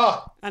day.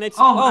 Oh, and it's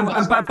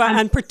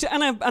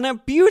and a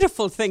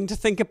beautiful thing to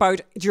think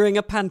about during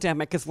a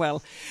pandemic as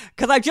well.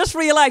 Because I just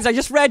realized, I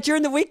just read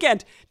during the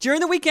weekend,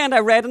 I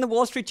read in the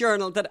Wall Street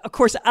Journal that, of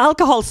course,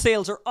 alcohol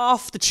sales are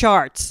off the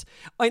charts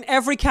in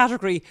every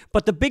category,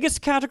 but the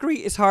biggest category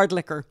is hard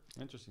liquor.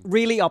 Interesting.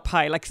 Really up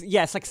high, like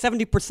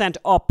 70%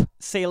 up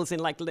sales in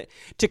like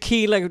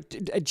tequila,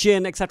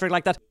 gin, etc.,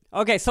 like that.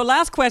 Okay, so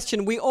last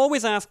question. We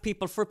always ask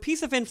people for a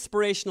piece of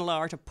inspirational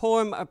art, a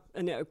poem,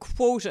 a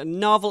quote, a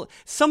novel,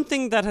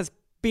 something that has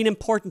been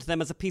important to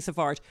them as a piece of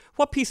art.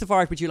 What piece of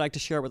art would you like to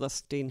share with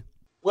us, Dean?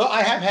 Well,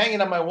 I have hanging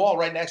on my wall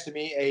right next to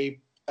me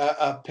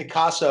a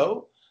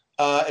Picasso.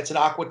 It's an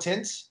aqua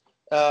tint,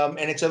 and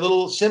it's a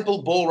little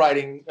simple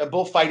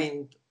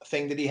bullfighting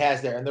thing that he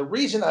has there. And the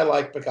reason I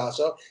like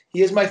Picasso,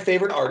 he is my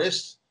favorite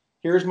artist.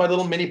 Here's my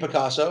little mini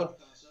Picasso.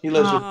 He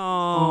lives with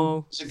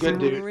me. He's a good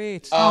dude.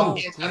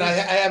 And I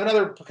have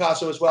another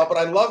Picasso as well, but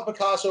I love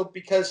Picasso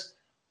because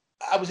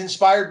I was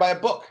inspired by a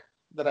book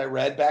that I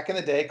read back in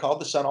the day called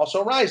The Sun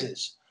Also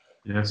Rises.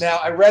 Yes. Now,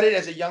 I read it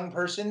as a young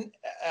person,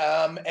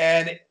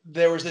 and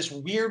there was this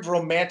weird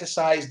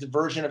romanticized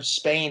version of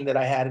Spain that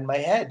I had in my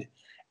head.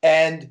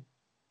 And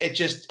it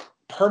just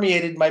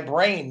permeated my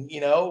brain,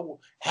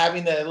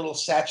 having the little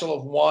satchel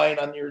of wine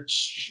on your,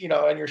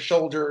 on your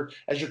shoulder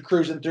as you're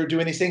cruising through,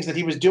 doing these things that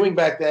he was doing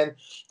back then.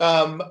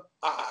 I'm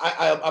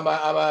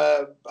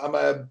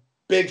a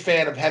big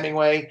fan of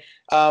Hemingway,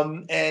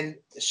 and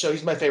so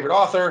he's my favorite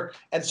author.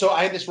 And so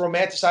I had this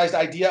romanticized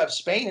idea of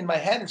Spain in my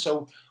head, and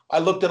so I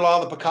looked at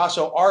all the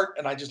Picasso art,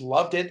 and I just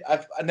loved it.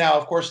 Now,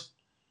 of course,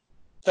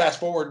 fast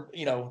forward,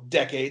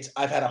 decades.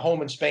 I've had a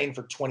home in Spain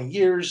for 20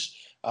 years.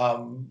 I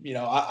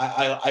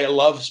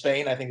love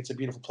Spain. I think it's a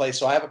beautiful place.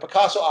 So I have a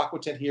Picasso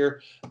aquatint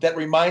here that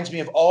reminds me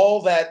of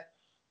all that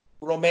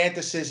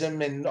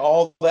romanticism and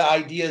all the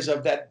ideas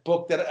of that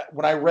book that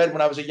when I read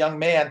when I was a young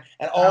man,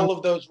 and all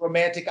of those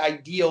romantic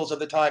ideals of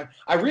the time.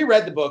 I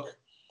reread the book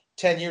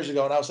 10 years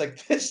ago, and I was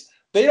like,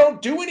 they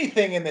don't do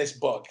anything in this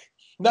book.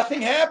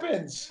 Nothing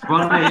happens.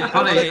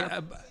 Funny.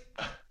 I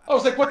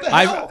was like, what the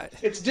hell?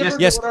 It's different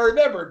than what I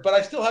remembered, but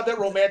I still have that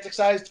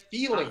romanticized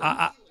feeling.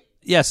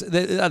 Yes,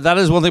 that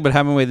is one thing about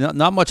Hemingway.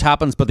 Not much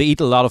happens, but they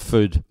eat a lot of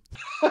food.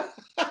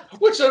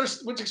 Which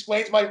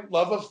explains my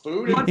love of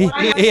food.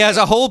 He has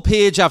a whole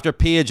page after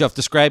page of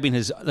describing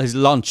his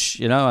lunch,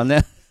 and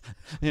then.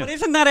 But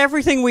isn't that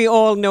everything we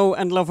all know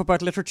and love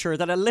about literature?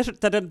 That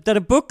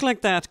a book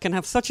like that can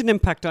have such an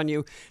impact on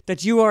you,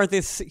 that you are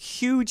this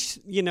huge,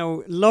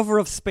 lover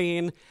of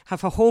Spain,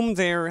 have a home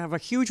there, have a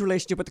huge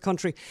relationship with the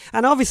country,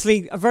 and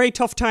obviously a very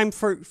tough time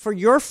for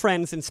your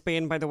friends in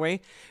Spain, by the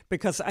way,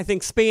 because I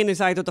think Spain is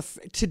either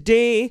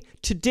today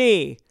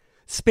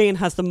Spain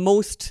has the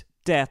most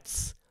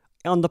deaths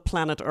on the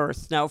planet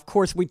Earth. Now, of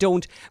course,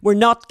 we're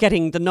not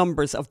getting the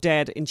numbers of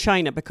dead in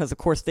China because, of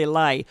course, they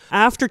lie.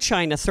 After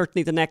China,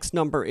 certainly the next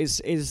number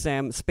is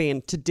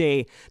Spain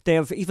today. They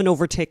have even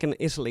overtaken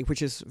Italy,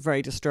 which is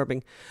very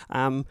disturbing.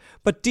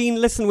 But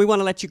Dean, listen, we want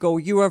to let you go.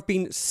 You have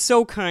been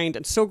so kind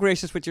and so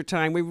gracious with your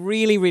time. We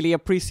really, really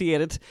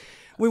appreciate it.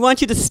 We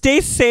want you to stay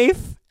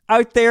safe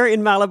out there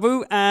in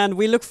Malibu, and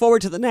we look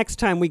forward to the next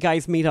time we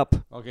guys meet up.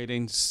 Okay,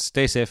 Dean,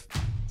 stay safe.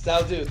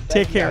 That'll do.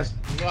 Take care.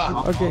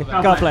 Okay,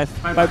 God bless.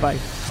 Bye-bye.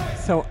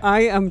 So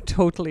I am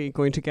totally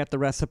going to get the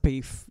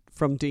recipe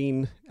from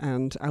Dean,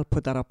 and I'll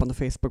put that up on the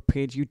Facebook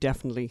page. You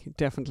definitely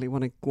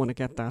want to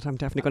get that. I'm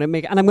definitely going to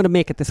make it, and I'm going to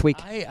make it this week.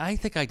 I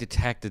think I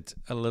detected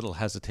a little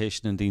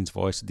hesitation in Dean's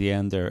voice at the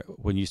end there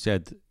when you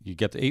said he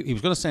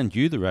was going to send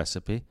you the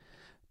recipe,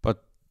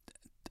 but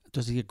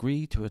does he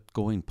agree to it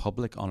going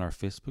public on our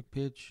Facebook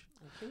page?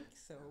 I think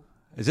so.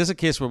 Is this a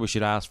case where we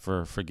should ask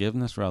for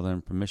forgiveness rather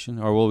than permission,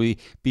 or will we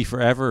be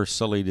forever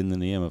sullied in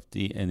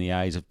the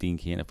eyes of Dean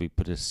Cain if we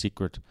put a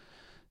secret,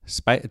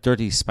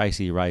 dirty,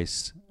 spicy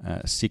rice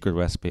secret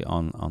recipe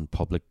on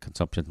public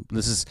consumption?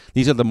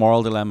 These are the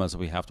moral dilemmas that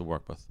we have to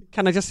work with.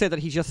 Can I just say that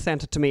he just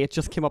sent it to me? It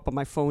just came up on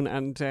my phone,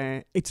 and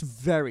it's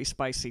very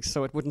spicy,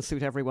 so it wouldn't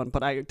suit everyone.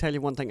 But I tell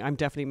you one thing, I'm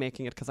definitely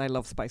making it because I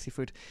love spicy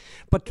food.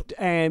 But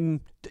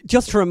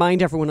just to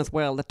remind everyone as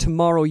well that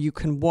tomorrow you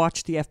can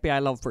watch the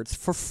FBI Lovebirds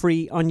for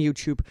free on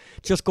YouTube.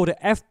 Just go to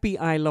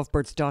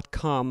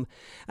FBILovebirds.com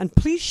and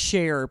please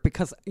share,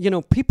 because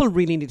people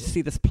really need to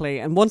see this play.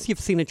 And once you've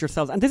seen it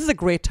yourselves, and this is a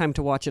great time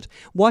to watch it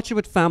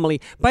with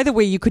family. By the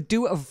way, you could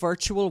do a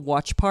virtual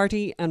watch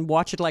party and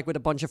watch it like with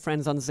a bunch of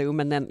friends on Zoom,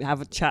 and then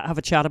have a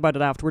chat about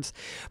it afterwards.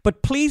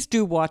 But please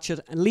do watch it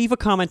and leave a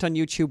comment on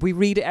YouTube. We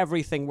read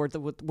everything.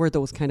 We're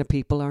those kind of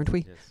people, aren't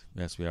we?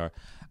 Yes, we are.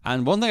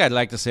 And one thing I'd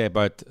like to say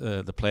about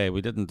the play,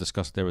 we didn't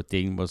discuss it there with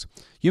Dean, was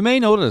you may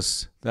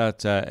notice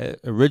that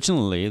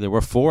originally there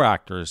were 4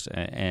 actors,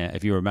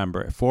 if you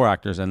remember, 4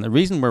 actors. And the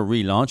reason we're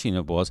relaunching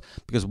it was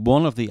because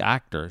one of the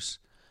actors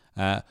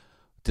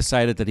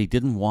decided that he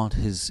didn't want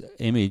his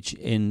image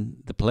in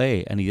the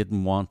play, and he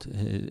didn't want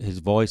his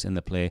voice in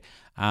the play,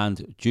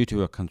 and due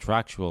to a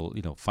contractual,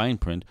 fine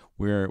print,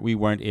 where we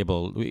weren't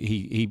able,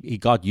 he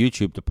got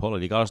YouTube to pull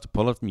it. He got us to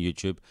pull it from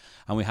YouTube,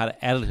 and we had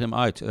to edit him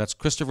out. That's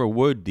Christopher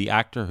Wood, the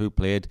actor who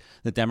played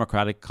the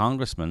Democratic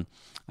congressman.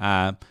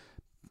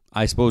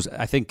 I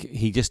think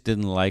he just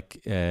didn't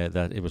like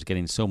that it was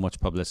getting so much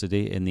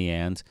publicity in the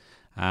end,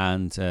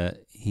 and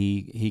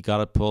he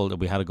got it pulled, and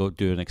we had to go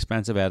do an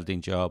expensive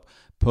editing job,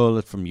 pull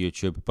it from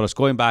YouTube. But it's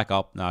going back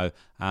up now,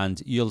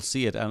 and you'll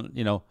see it. And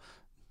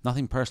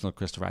nothing personal,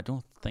 Christopher. I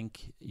don't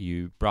think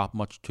you brought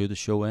much to the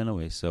show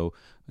anyway. So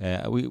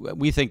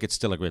we think it's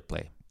still a great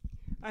play.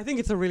 I think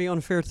it's a really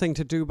unfair thing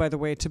to do, by the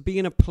way, to be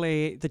in a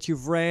play that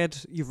you've read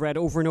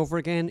over and over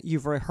again,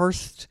 you've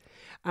rehearsed,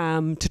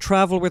 to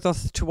travel with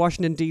us to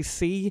Washington,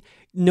 D.C.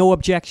 No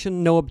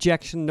objection.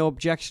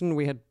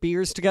 We had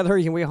beers together,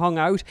 we hung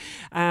out.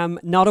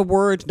 Not a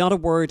word.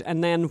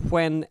 And then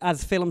when,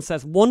 as Phelim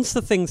says, once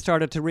the thing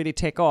started to really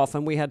take off,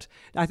 and we had,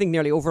 I think,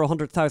 nearly over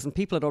 100,000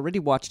 people had already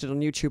watched it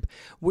on YouTube,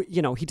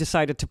 he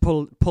decided to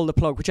pull the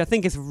plug, which I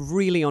think is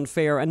really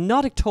unfair and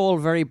not at all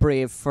very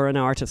brave for an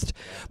artist.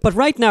 But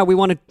right now we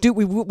want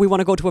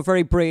to go to a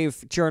very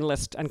brave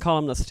journalist and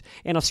columnist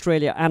in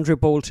Australia, Andrew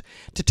Bolt,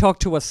 to talk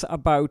to us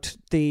about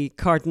the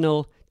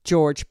Cardinal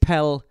George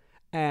Pell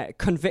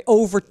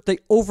the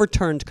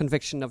overturned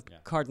conviction of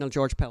Cardinal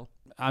George Pell.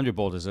 Andrew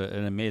Bolt is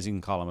an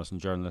amazing columnist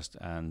and journalist,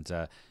 and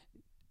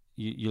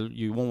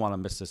you won't want to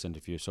miss this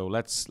interview. So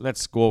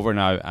let's go over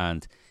now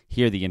and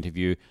hear the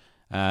interview.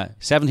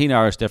 17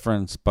 hours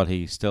difference, but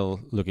he's still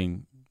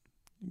looking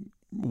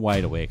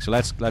wide awake. So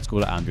let's go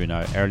to Andrew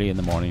now, early in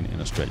the morning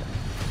in Australia.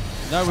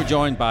 Now we're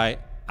joined by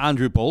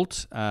Andrew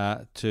Bolt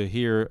to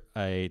hear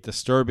a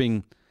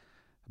disturbing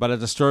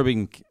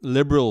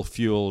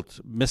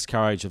Liberal-fueled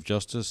miscarriage of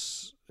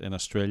justice in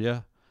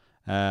Australia,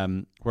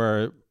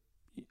 where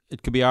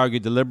it could be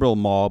argued the Liberal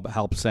mob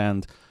helped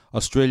send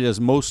Australia's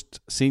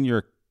most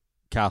senior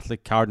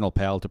Catholic, Cardinal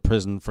Pell, to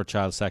prison for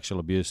child sexual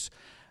abuse.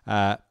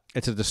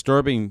 It's a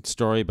disturbing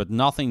story, but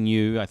nothing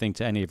new, I think,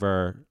 to any of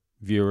our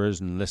viewers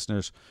and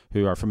listeners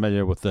who are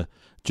familiar with the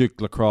Duke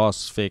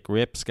Lacrosse fake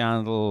rape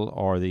scandal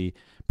or the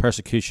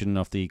persecution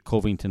of the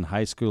Covington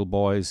High School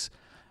boys.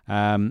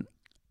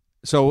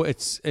 So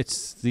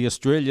it's the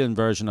Australian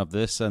version of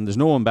this, and there's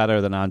no one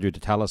better than Andrew to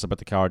tell us about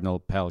the Cardinal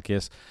Pell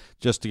case.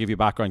 Just to give you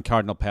background,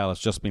 Cardinal Pell has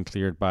just been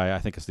cleared by, I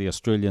think it's the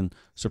Australian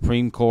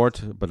Supreme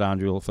Court, but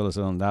Andrew will fill us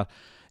in on that.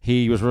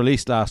 He was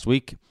released last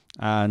week,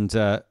 and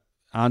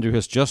Andrew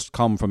has just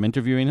come from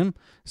interviewing him.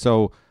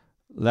 So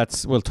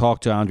we'll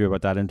talk to Andrew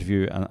about that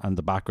interview and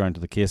the background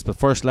to the case. But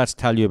first, let's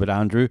tell you about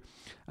Andrew.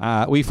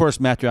 We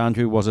first met you,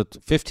 Andrew, was it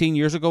 15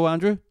 years ago,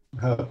 Andrew?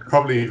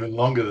 Probably even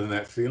longer than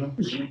that,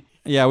 Phelim.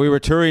 Yeah, we were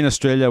touring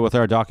Australia with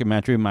our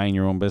documentary, Mind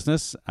Your Own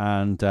Business.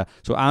 And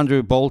so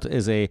Andrew Bolt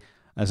is an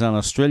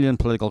Australian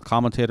political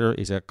commentator.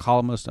 He's a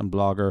columnist and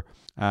blogger.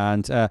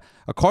 And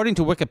according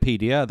to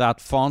Wikipedia,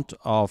 that font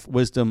of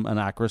wisdom and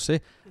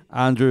accuracy,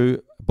 Andrew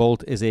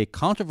Bolt is a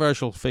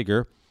controversial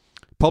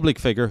public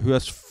figure who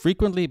has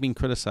frequently been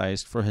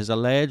criticised for his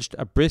alleged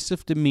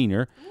abrasive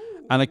demeanour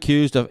and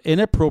accused of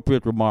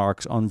inappropriate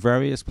remarks on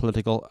various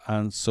political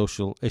and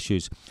social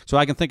issues. So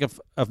I can think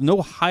of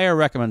no higher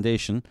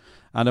recommendation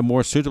and a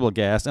more suitable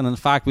guest. And in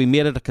fact, we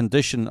made it a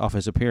condition of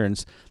his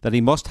appearance that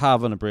he must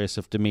have an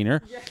abrasive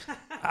demeanour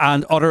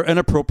and utter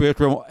inappropriate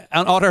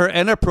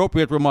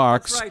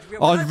remarks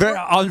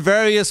on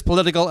various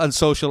political and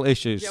social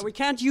issues. Yeah, we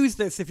can't use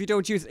this if you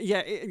don't use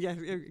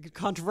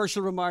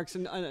controversial remarks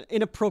and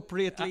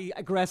inappropriately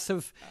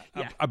aggressive.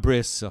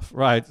 Abrasive,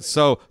 right.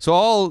 So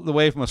all the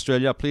way from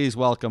Australia, please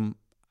welcome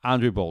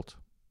Andrew Bolt.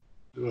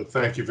 Well,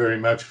 thank you very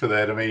much for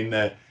that. I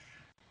mean,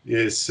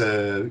 yes,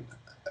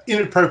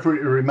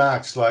 inappropriate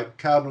remarks like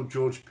Cardinal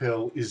George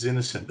Pell is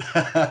innocent.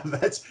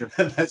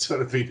 That's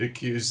what I've been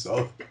accused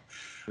of.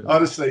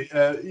 Honestly,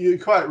 you're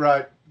quite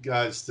right,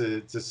 guys,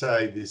 to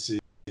say this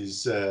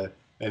is an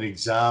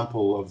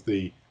example of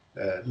the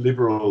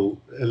liberal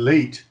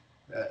elite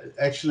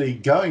actually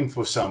going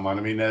for someone.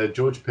 I mean,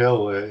 George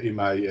Pell, in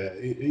my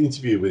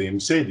interview with him,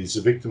 said he's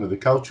a victim of the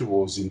culture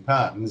wars in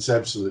part, and it's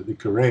absolutely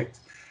correct.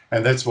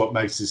 And that's what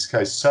makes this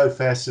case so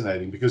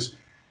fascinating, because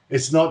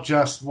it's not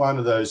just one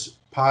of those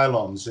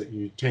pylons that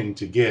you tend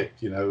to get,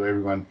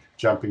 everyone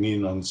jumping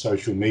in on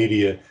social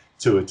media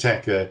to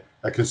attack a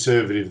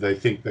conservative they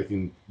think they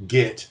can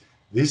get.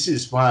 This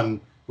is one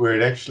where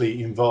it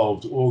actually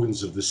involved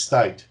organs of the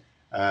state,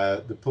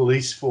 the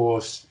police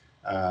force,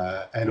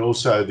 and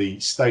also the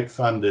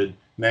state-funded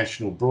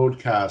national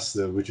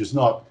broadcaster, which is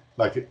not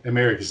like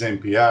America's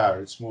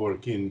NPR. It's more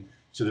akin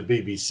to the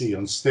BBC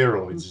on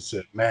steroids. It's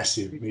a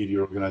massive media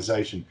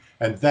organisation.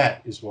 And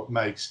that is what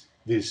makes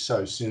this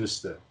so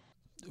sinister.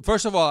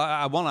 First of all,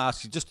 I want to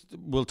ask you,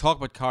 we'll talk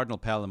about Cardinal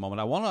Pell in a moment.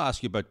 I want to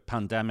ask you about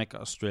Pandemic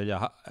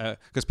Australia,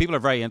 because people are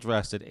very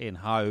interested in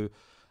how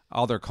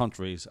other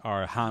countries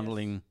are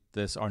handling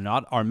this or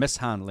not, or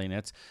mishandling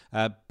it.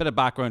 Bit of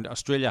background,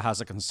 Australia has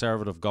a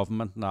Conservative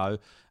government now.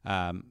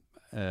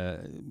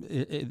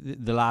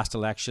 the last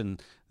election,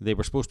 they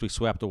were supposed to be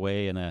swept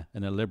away in a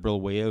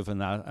liberal wave,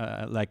 and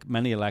that, like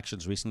many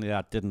elections recently,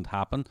 that didn't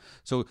happen.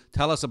 So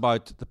tell us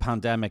about the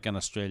pandemic in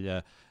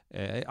Australia.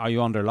 Are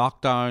you under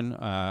lockdown?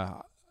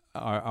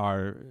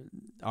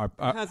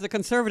 Has the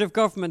Conservative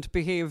government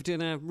behaved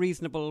in a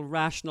reasonable,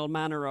 rational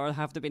manner, or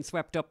have they been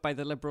swept up by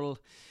the Liberal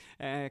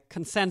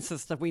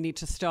consensus that we need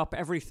to stop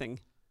everything?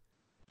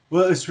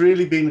 Well, it's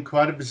really been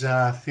quite a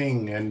bizarre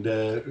thing, and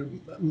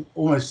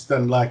almost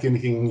unlike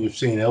anything you've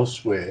seen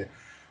elsewhere.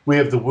 We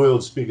have the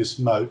world's biggest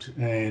moat,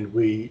 and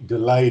we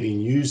delayed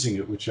in using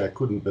it, which I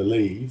couldn't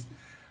believe.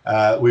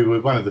 We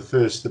were one of the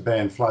first to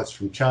ban flights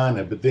from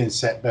China, but then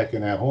sat back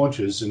in our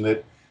haunches and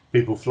let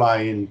people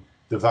fly in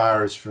the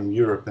virus from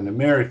Europe and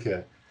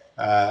America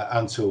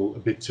until a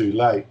bit too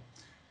late.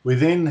 We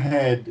then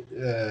had,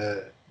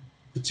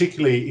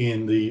 particularly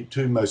in the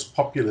two most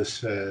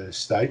populous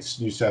states,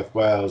 New South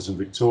Wales and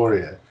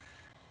Victoria,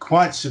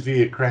 quite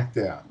severe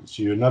crackdowns.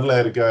 You're not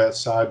allowed to go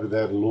outside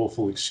without a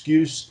lawful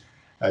excuse.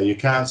 You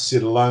can't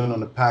sit alone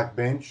on a park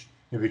bench.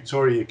 In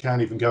Victoria, you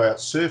can't even go out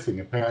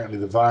surfing. Apparently,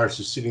 the virus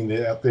is sitting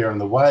there out there on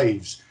the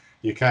waves.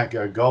 You can't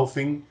go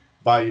golfing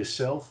by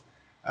yourself.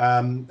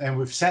 And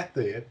we've sat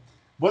there.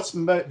 What's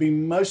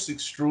been most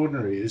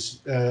extraordinary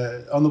is,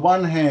 on the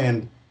one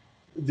hand,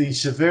 the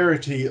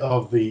severity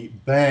of the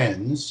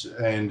bans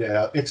and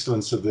our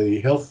excellence of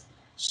the health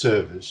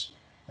service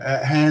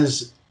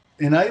has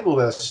enabled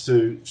us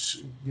to,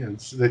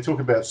 they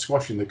talk about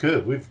squashing the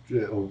curve,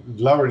 or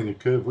lowering the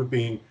curve. We've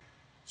been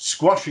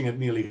squashing it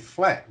nearly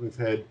flat. We've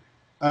had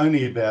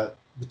only about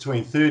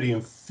between 30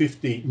 and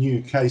 50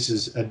 new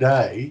cases a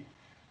day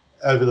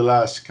over the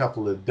last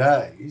couple of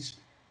days.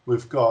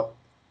 We've got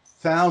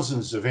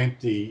thousands of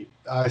empty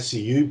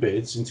ICU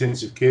beds,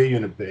 intensive care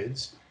unit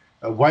beds,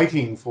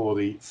 waiting for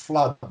the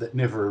flood that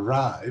never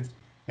arrived.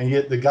 And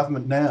yet the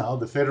government now,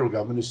 the federal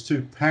government, is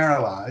too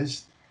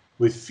paralysed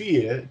with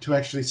fear to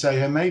actually say,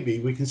 hey, maybe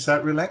we can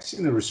start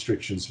relaxing the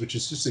restrictions, which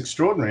is just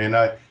extraordinary. And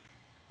I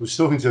was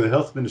talking to the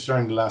health minister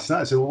only last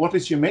night. I said, well, what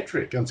is your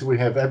metric? Until we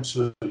have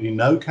absolutely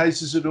no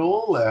cases at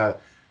all,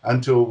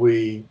 until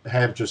we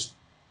have just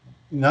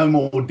no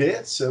more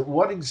deaths,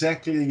 what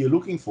exactly are you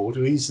looking for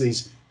to ease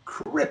these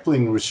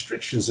crippling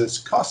restrictions that's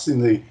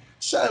costing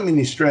so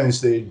many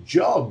Australians their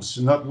jobs,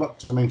 not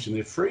to mention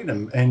their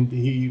freedom? And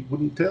he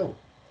wouldn't tell.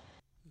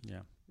 Yeah.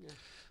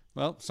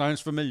 Well,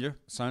 sounds familiar.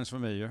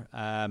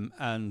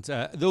 And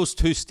those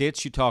two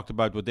states you talked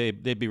about, would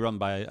they'd be run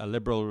by a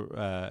Liberal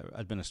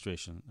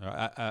administration, or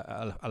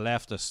a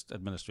leftist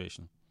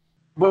administration?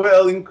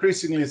 Well,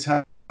 increasingly it's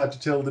hard to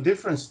tell the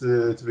difference,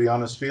 to be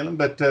honest, Phelan.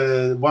 But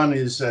one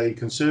is a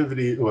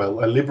conservative,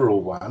 well, a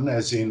Liberal one,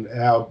 as in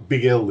our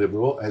big L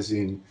Liberal, as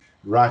in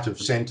right of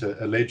centre,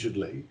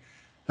 allegedly.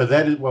 But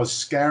that it was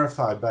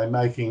scarified by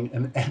making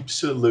an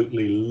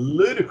absolutely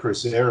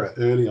ludicrous error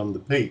early on the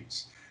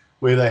piece,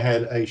 where they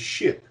had a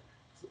ship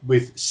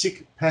with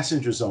sick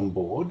passengers on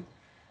board,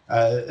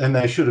 and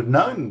they should have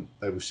known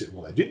they were sick.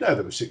 Well, they did know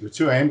they were sick, with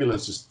two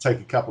ambulances to take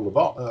a couple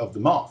of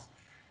them off.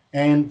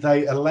 And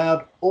they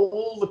allowed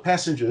all the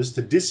passengers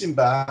to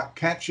disembark,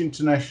 catch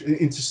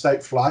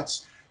interstate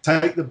flights,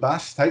 take the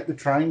bus, take the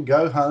train,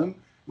 go home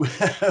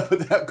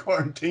without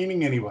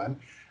quarantining anyone.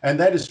 And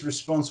that is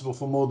responsible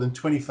for more than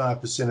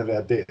 25% of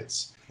our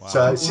deaths. Wow.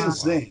 So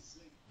since then,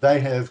 they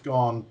have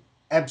gone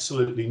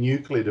absolutely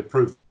nuclear to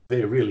prove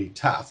they're really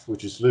tough,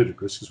 which is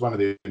ludicrous because one of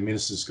their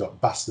ministers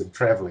got busted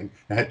travelling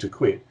and had to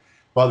quit.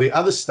 While the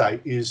other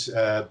state is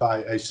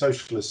by a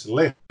socialist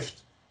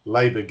left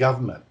Labor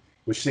government,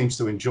 which seems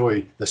to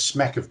enjoy the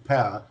smack of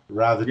power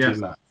rather too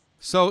much.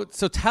 So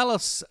tell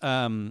us,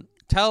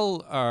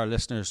 tell our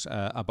listeners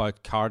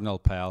about Cardinal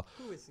Pell.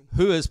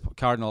 Who is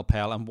Cardinal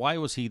Pell, and why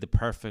was he the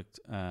perfect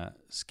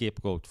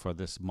scapegoat for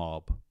this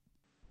mob?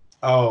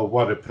 Oh,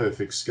 what a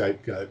perfect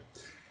scapegoat.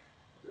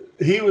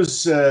 He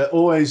was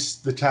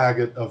always the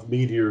target of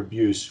media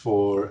abuse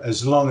for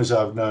as long as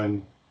I've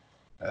known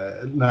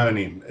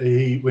him.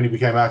 When he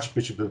became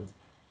Archbishop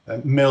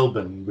of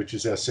Melbourne, which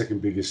is our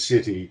second biggest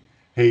city,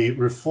 he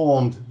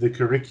reformed the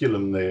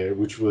curriculum there,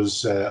 which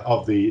was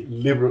of the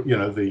liberal,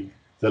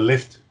 the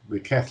left, the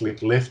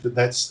Catholic left at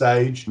that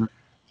stage.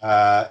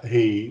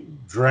 He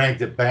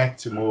dragged it back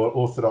to more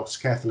orthodox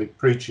Catholic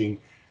preaching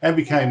and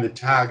became the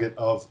target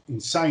of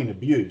insane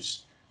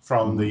abuse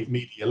from the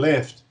media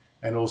left,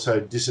 and also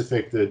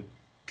disaffected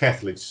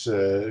Catholics,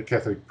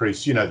 Catholic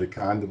priests, the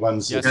kind, the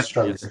ones that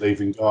struggle to believe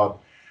in God.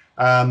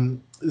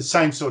 The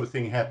same sort of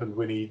thing happened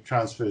when he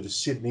transferred to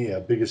Sydney, our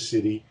biggest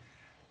city.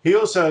 He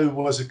also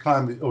was is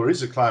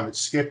a climate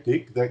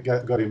skeptic. That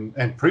got him,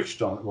 and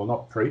preached on it. Well,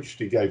 not preached,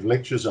 he gave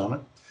lectures on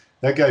it.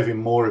 That gave him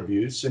more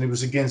abuse, and he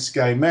was against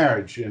gay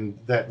marriage, and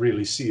that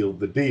really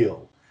sealed the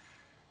deal.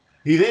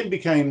 He then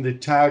became the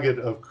target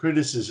of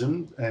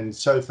criticism, and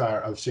so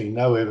far I've seen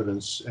no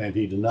evidence, and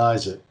he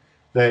denies it,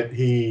 that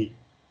he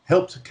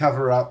helped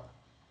cover up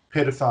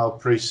pedophile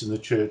priests in the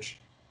church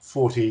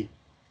 40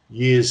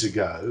 years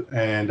ago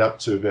and up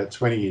to about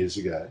 20 years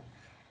ago.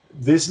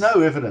 There's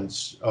no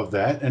evidence of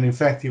that, and in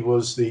fact he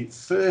was the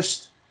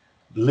first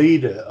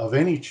leader of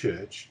any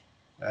church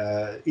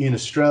in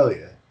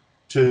Australia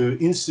to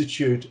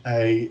institute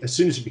as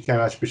soon as he became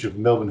Archbishop of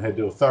Melbourne, had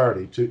the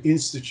authority to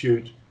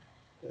institute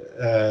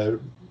a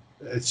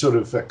sort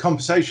of a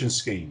compensation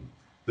scheme.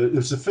 It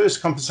was the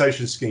first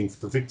compensation scheme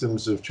for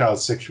victims of child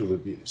sexual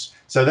abuse.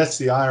 So that's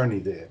the irony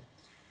there.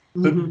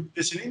 But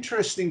there's an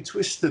interesting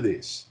twist to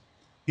this.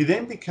 He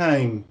then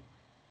became,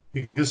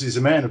 because he's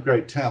a man of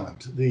great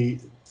talent, the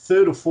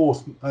third or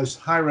fourth most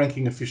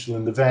high-ranking official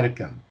in the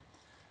Vatican.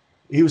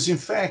 He was, in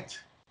fact,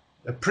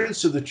 a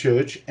prince of the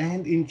church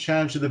and in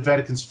charge of the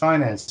Vatican's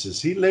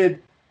finances. He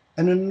led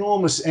an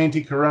enormous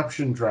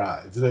anti-corruption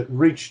drive that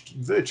reached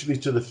virtually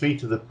to the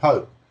feet of the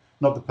Pope,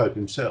 not the Pope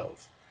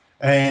himself.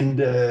 And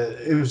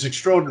it was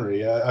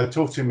extraordinary. I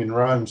talked to him in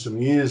Rome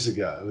some years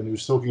ago, and he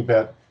was talking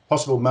about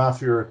possible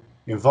mafia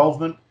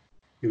involvement.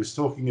 He was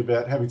talking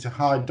about having to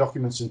hide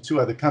documents in 2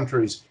 other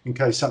countries in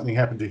case something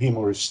happened to him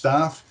or his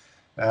staff.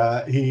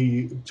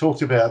 He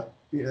talked about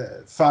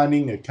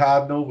finding a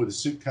cardinal with a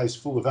suitcase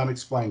full of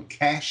unexplained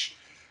cash.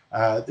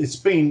 It's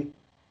been,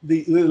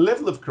 the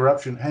level of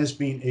corruption has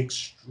been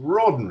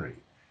extraordinary.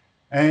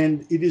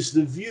 And it is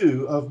the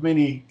view of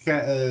many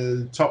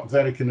top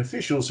Vatican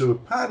officials who are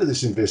part of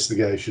this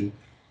investigation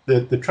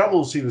that the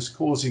troubles he was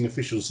causing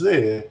officials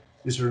there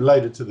is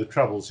related to the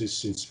troubles he's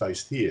since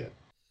faced here.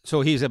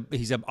 So he's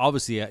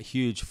obviously a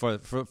huge,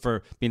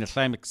 for being a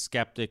climate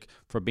skeptic,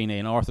 for being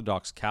an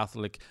Orthodox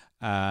Catholic,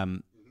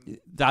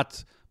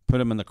 that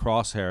put him in the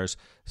crosshairs.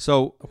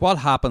 So what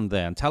happened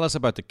then? Tell us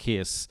about the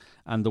case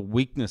and the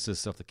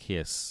weaknesses of the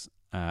case,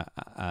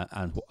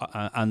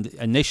 and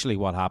initially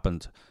what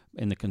happened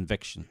in the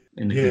conviction.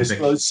 Yes,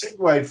 well, it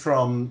segued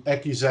from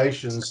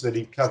accusations that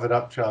he covered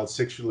up child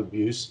sexual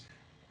abuse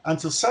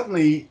until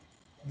suddenly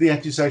the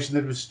accusation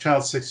that he was a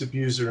child sex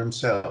abuser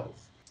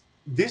himself.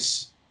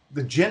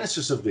 The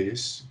genesis of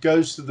this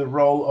goes to the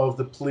role of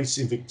the police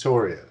in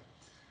Victoria,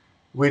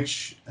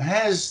 which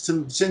has,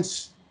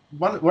 since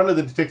one of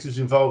the detectives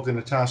involved in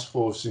a task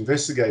force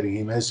investigating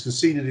him has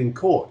conceded in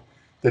court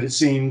that it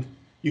seemed,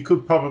 you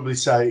could probably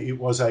say it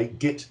was a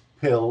get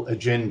Pell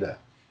agenda.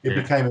 It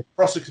became a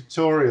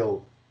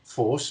prosecutorial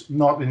force,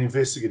 not an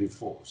investigative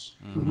force.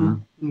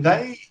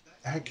 There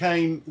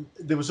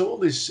was all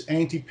this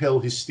anti-Pell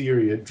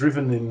hysteria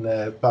driven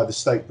in by the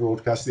state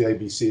broadcast, the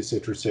ABC,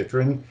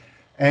 etc.,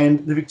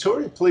 and the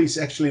Victoria Police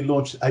actually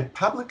launched a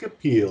public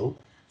appeal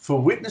for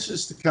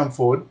witnesses to come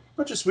forward,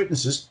 not just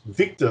witnesses,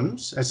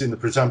 victims, as in the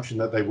presumption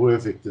that they were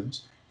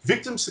victims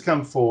to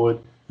come forward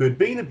who had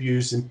been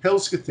abused in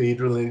Pell's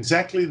Cathedral in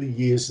exactly the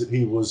years that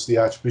he was the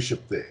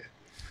Archbishop there.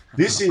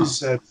 This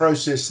is a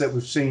process that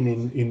we've seen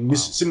in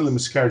similar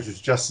miscarriages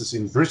of justice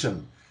in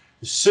Britain,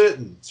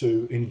 certain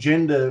to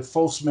engender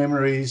false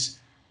memories,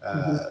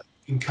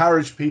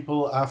 encourage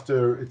people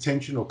after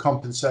attention or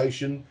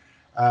compensation,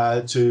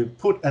 to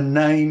put a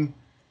name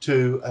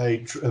to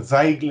a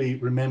vaguely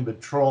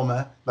remembered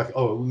trauma, like,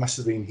 oh, it must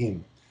have been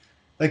him.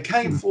 They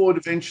came forward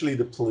eventually,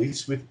 the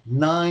police, with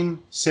 9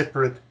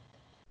 separate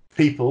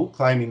people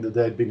claiming that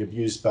they'd been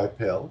abused by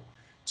Pell,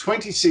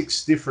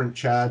 26 different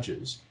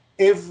charges,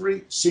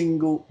 every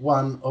single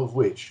one of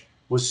which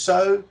was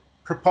so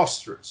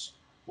preposterous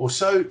or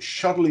so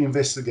shoddily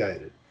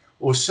investigated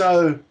or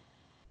so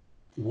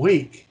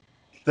weak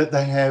that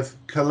they have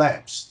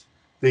collapsed.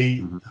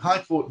 The High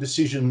Court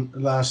decision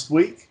last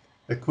week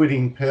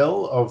acquitting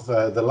Pell of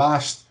the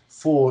last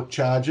 4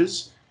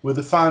 charges were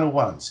the final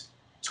ones.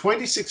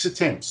 26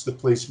 attempts the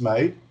police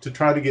made to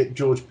try to get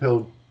George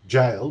Pell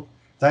jailed.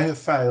 They have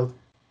failed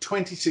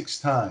 26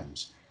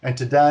 times. And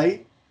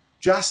today,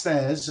 just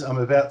as I'm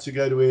about to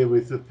go to air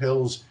with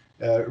Pell's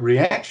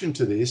reaction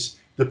to this,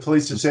 the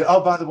police have said,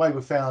 oh, by the way,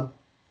 we found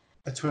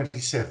a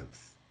 27th.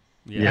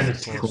 Yeah,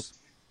 of course.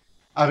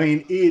 I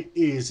mean, it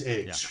is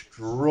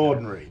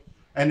extraordinary. Yeah.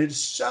 And it's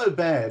so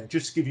bad,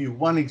 just to give you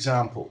one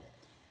example.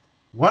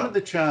 One of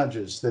the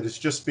charges that has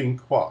just been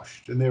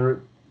quashed, and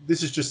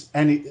this is just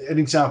an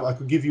example, I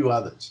could give you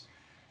others,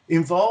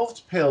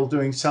 involved Pell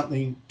doing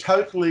something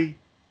totally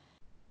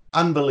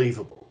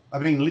unbelievable. I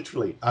mean,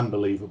 literally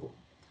unbelievable.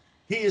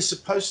 He is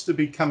supposed to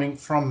be coming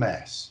from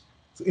Mass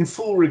in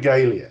full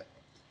regalia.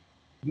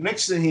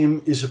 Next to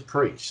him is a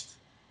priest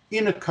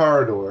in a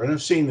corridor, and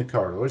I've seen the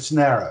corridor, it's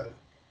narrow,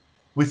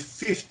 with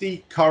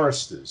 50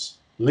 choristers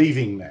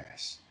leaving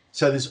Mass.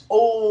 So there's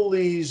all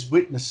these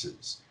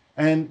witnesses,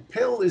 and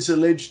Pell is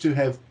alleged to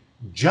have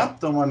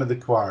jumped on one of the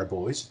choir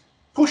boys,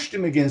 pushed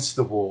him against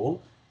the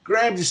wall,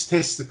 grabbed his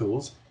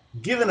testicles,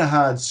 given a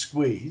hard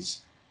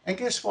squeeze, and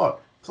guess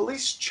what?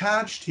 Police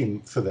charged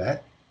him for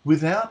that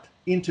without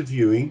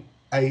interviewing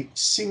a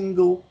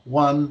single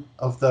one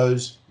of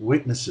those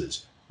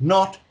witnesses.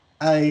 Not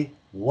a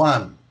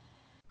one.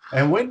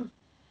 And when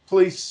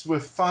police were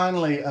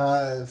finally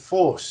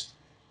forced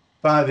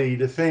by the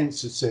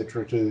defence,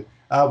 etc., to,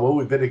 well,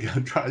 we better go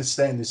and try to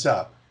stand this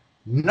up,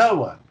 no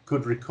one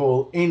could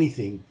recall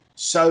anything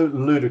so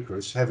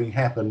ludicrous having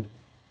happened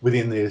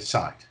within their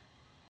sight.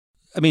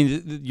 I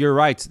mean, you're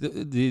right.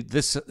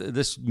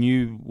 This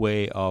new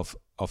way of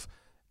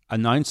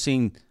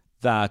announcing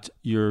that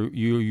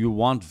you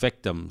want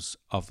victims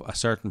of a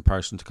certain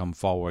person to come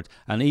forward,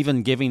 and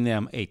even giving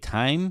them a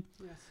time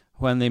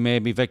when they may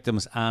be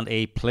victims and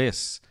a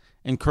place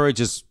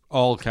encourages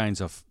all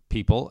kinds of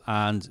people,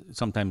 and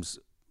sometimes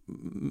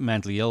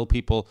mentally ill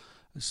people,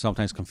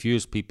 sometimes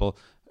confused people,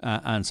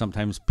 and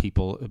sometimes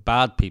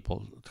bad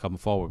people to come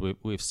forward.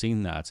 We've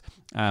seen that.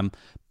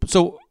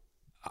 So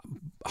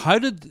how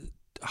did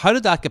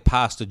that get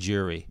past a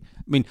jury?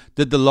 I mean,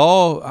 did the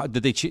law?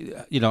 Did they?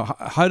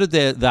 How did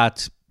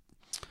that?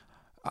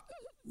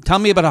 Tell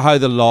me about how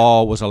the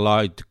law was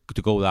allowed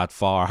to go that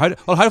far.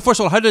 First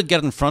of all, how did it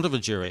get in front of a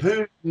jury?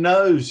 Who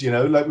knows?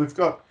 Like we've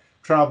got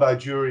trial by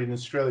jury in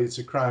Australia. It's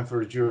a crime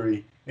for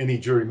any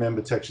jury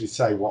member to actually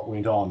say what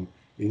went on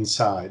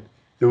inside.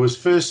 There was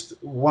first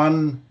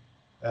one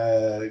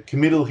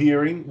committal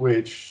hearing,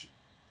 which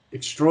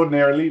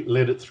extraordinarily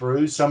led it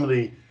through. Some of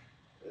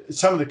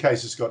the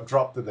cases got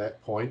dropped at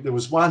that point. There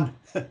was one.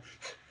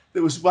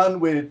 There was one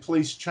where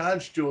police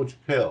charged George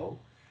Pell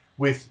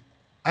with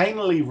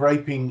anally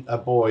raping a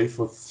boy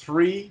for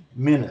 3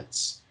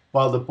 minutes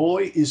while the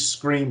boy is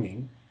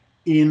screaming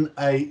in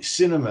a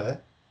cinema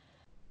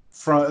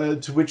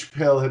to which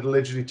Pell had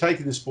allegedly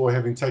taken this boy,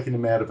 having taken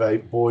him out of a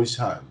boys'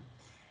 home.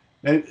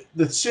 Now,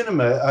 the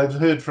cinema, I've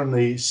heard from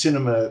the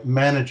cinema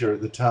manager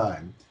at the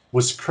time,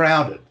 was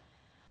crowded.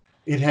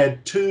 It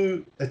had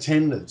 2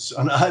 attendants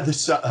on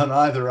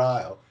either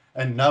aisle,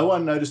 and no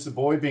one noticed the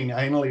boy being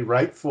anally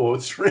raped for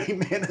 3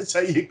 minutes.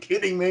 Are you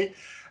kidding me?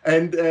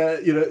 And,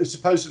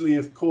 supposedly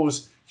have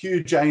caused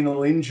huge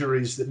anal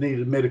injuries that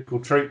needed medical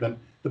treatment.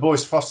 The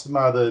boy's foster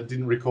mother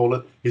didn't recall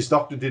it. His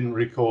doctor didn't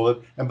recall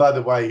it. And by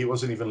the way, he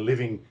wasn't even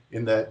living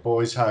in that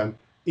boy's home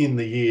in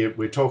the year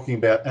we're talking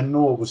about, and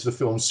nor was the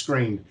film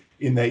screened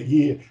in that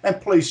year.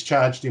 And police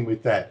charged him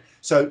with that.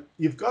 So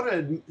you've got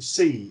to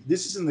see,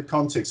 this is in the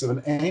context of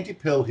an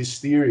anti-Pell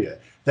hysteria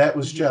that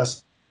was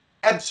just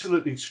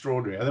absolutely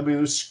extraordinary. And there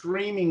were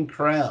screaming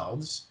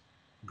crowds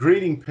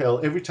greeting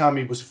Pell every time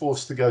he was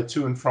forced to go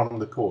to and from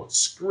the court,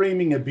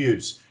 screaming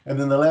abuse. And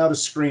then the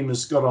loudest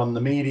screamers got on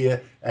the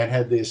media and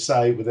had their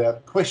say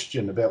without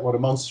question about what a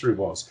monster he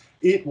was.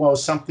 It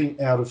was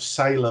something out of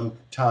Salem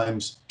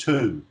times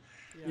 2.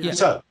 Yeah.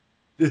 So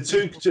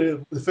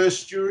the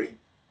first jury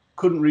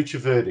couldn't reach a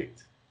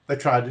verdict. They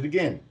tried it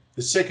again.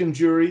 The second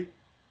jury,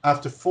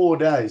 after 4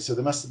 days, so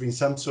there must have been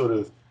some sort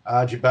of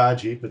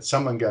argy-bargy, but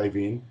someone gave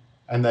in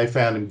and they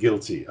found him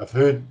guilty. I've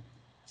heard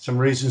some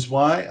reasons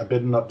why. I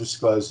better not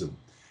disclose them.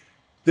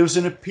 There was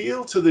an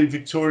appeal to the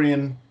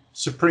Victorian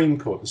Supreme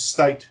Court, the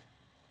state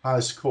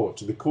highest court,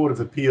 to the Court of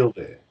Appeal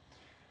there.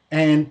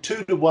 And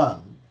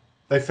 2-1,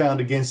 they found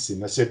against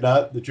him. They said,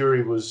 no, the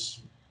jury was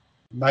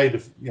made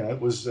of, it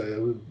was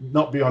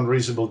not beyond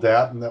reasonable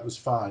doubt, and that was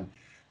fine.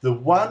 The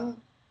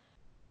one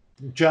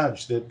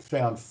judge that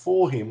found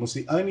for him was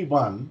the only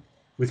one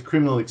with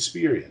criminal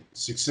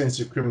experience,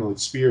 extensive criminal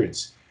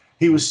experience.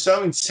 He was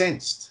so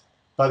incensed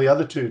by the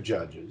other 2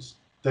 judges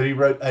that he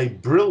wrote a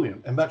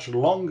brilliant and much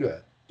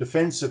longer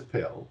defence of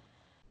Pell,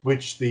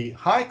 which the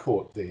High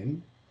Court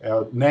then,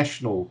 our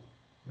National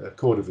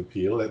Court of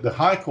Appeal, the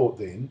High Court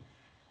then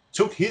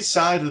took his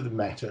side of the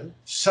matter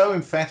so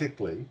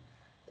emphatically,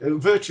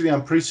 virtually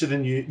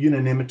unprecedented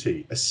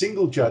unanimity, a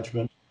single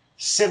judgment,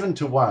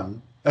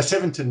 7-0,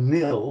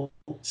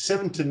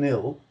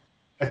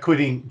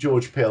 acquitting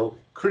George Pell,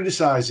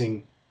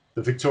 criticising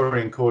the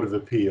Victorian Court of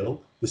Appeal,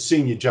 the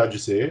senior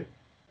judges there,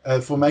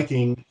 for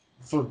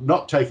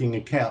not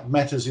taking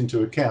matters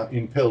into account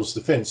in Pell's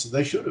defence that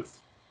they should have.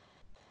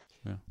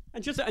 Yeah.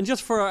 And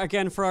just for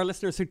our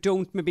listeners who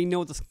don't maybe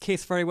know this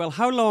case very well,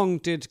 how long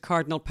did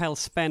Cardinal Pell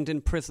spend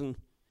in prison?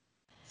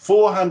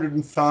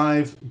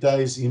 405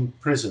 days in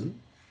prison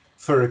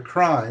for a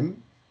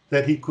crime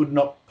that he could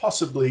not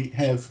possibly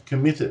have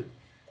committed.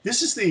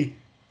 This is the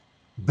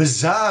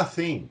bizarre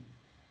thing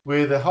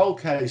where the whole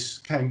case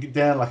came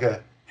down like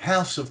a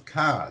house of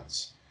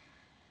cards.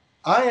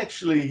 I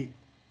actually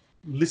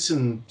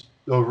listened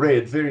or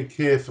read very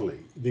carefully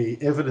the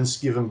evidence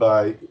given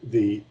by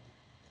the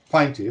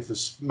plaintiff,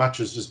 as much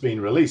as has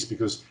been released,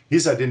 because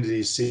his identity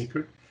is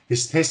secret,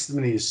 his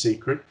testimony is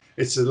secret.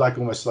 It's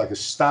almost like a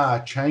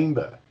star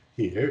chamber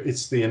here.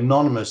 It's the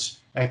anonymous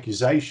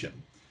accusation,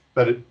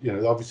 but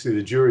obviously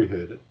the jury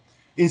heard it.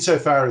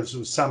 Insofar as it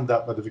was summed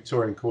up by the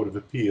Victorian Court of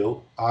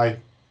Appeal, I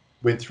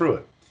went through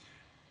it.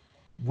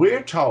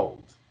 We're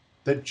told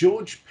that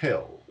George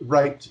Pell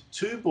raped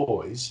 2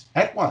 boys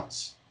at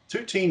once,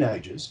 2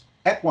 teenagers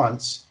at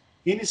once,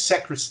 in his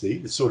sacristy,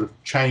 the sort of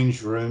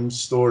change room,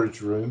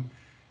 storage room,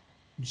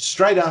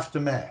 straight after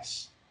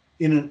Mass,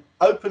 in an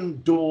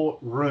open door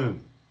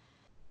room.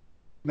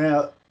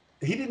 Now,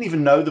 he didn't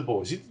even know the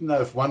boys. He didn't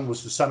know if one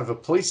was the son of a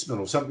policeman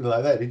or something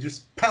like that. He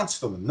just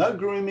pounced on them. No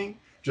grooming,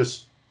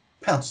 just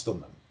pounced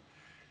on them.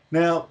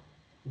 Now,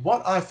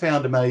 what I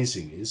found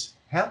amazing is,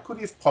 how could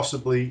he have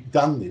possibly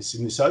done this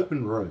in this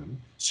open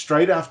room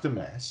straight after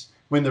Mass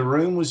when the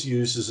room was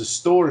used as a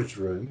storage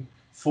room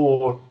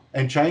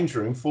and change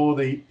room for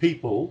the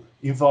people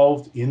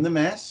involved in the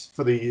Mass,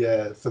 for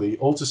the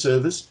altar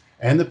service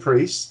and the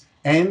priests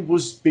and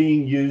was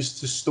being used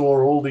to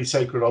store all these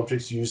sacred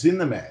objects used in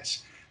the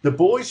Mass. The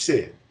boy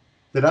said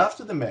that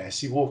after the Mass,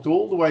 he walked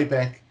all the way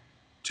back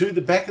to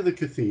the back of the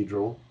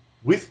cathedral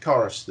with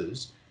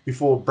choristers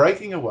before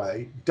breaking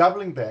away,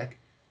 doubling back,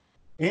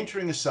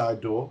 entering a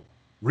side door,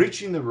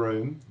 reaching the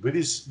room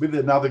with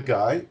another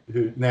guy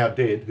who now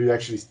dead, who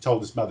actually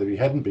told his mother he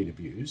hadn't been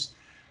abused.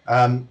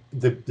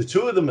 The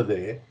two of them are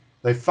there.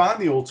 They find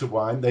the altar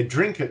wine, they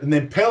drink it, and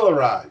then Pell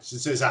arrives and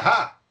says,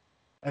 aha,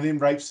 and then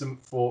rapes them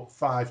for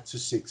 5 to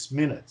 6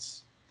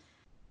 minutes.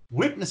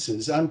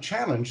 Witnesses,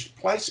 unchallenged,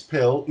 place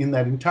Pell in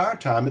that entire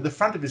time at the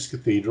front of his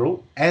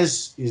cathedral,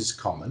 as is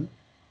common,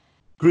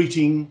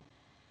 greeting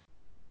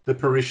the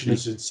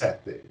parishioners who'd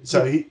sat there.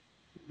 So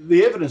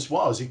the evidence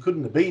was he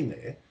couldn't have been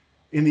there.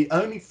 In the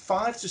only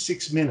 5 to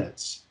 6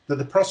 minutes that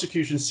the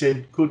prosecution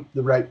said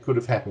the rape could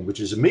have happened, which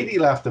is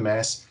immediately after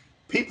Mass,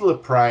 people are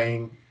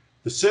praying,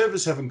 the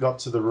servers haven't got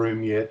to the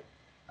room yet,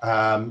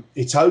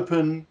 it's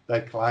open,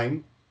 they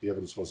claim, the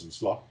evidence was it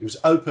was locked, it was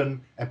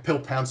open, and Pell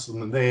pounced on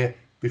them there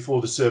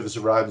before the servers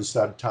arrived and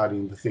started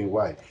tidying the thing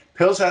away.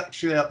 Pell's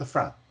actually out the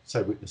front,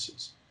 say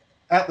witnesses,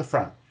 out the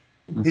front.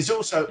 He's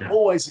also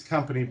always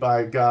accompanied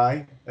by a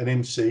guy, an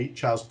MC,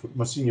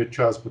 Monsignor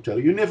Charles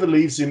Portelli, who never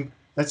leaves him.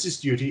 That's his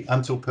duty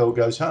until Pell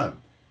goes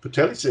home.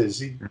 Portelli says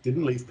he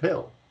didn't leave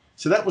Pell.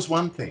 So that was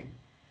one thing.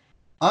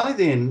 I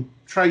then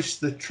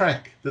traced the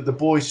track that the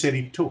boy said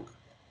he took,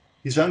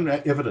 his own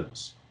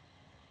evidence,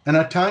 and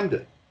I timed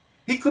it.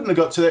 He couldn't have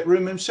got to that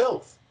room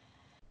himself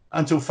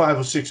until 5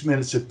 or 6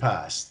 minutes had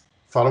passed,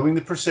 following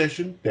the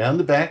procession, down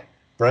the back,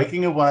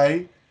 breaking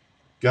away,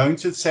 going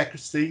to the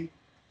sacristy,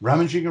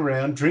 rummaging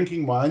around,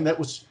 drinking wine. That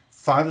was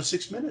 5 or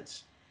 6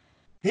 minutes.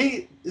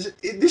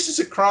 This is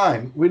a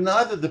crime where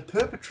neither the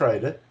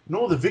perpetrator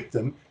nor the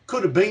victim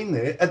could have been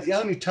there at the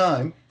only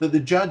time that the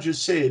judges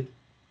said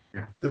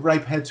the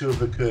rape had to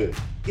have occurred.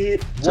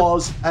 It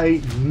was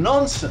a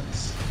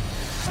nonsense.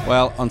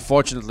 Well,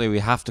 unfortunately, we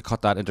have to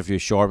cut that interview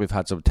short. We've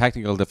had some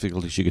technical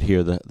difficulties. You could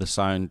hear the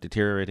sound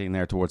deteriorating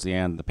there towards the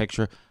end of the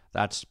picture.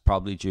 That's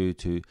probably due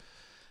to,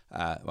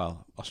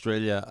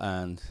 Australia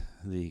and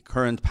the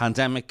current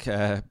pandemic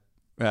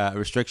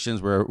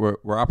restrictions.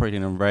 We're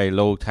operating on very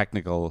low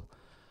technical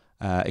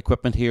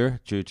equipment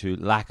here due to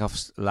lack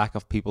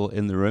of people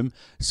in the room.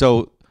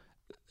 So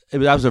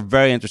that was a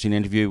very interesting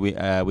interview.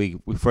 We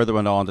further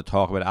went on to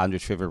talk about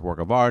Andrew's favourite work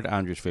of art,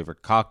 Andrew's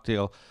favourite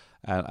cocktail,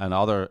 and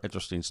other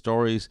interesting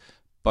stories.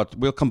 But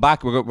we'll come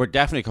back. We're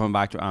definitely coming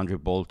back to Andrew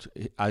Bolt.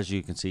 As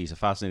you can see, he's a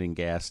fascinating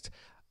guest.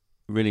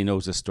 Really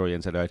knows this story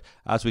inside out.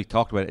 As we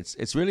talked about,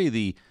 it's really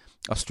the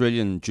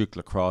Australian Duke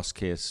Lacrosse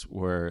case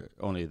where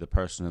only the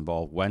person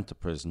involved went to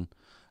prison,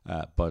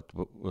 but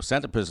was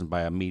sent to prison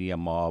by a media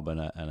mob and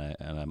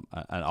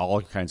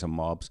all kinds of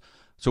mobs.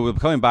 So we'll be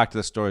coming back to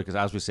this story because,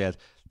 as we said,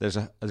 there's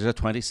a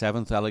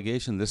 27th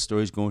allegation. This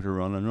story is going to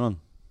run and run.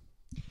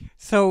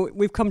 So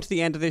we've come to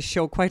the end of this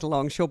show, quite a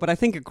long show, but I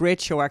think a great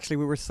show, actually.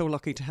 We were so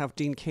lucky to have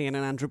Dean Cain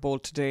and Andrew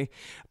Bolt today.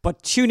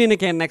 But tune in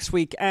again next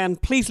week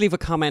and please leave a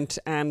comment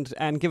and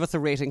give us a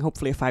rating,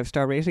 hopefully a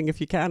 5-star rating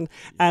if you can.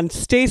 And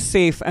stay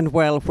safe and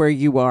well where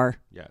you are.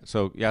 Yeah,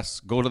 so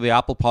yes, go to the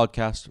Apple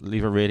podcast,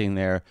 leave a rating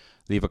there,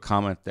 leave a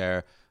comment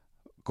there.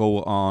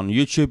 Go on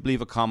YouTube,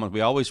 leave a comment.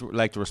 We always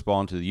like to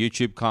respond to the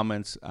YouTube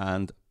comments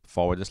and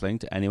forward this link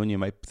to anyone you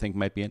might think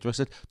might be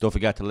interested. Don't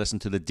forget to listen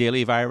to the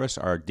Daily Virus,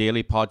 our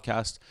daily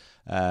podcast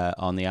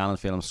on the Alan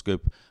Phelan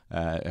Scoop,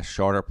 a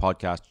shorter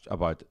podcast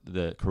about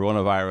the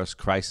coronavirus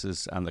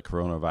crisis and the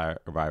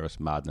coronavirus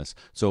madness.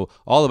 So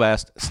all the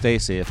best, stay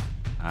safe,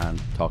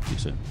 and talk to you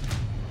soon.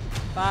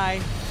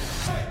 Bye.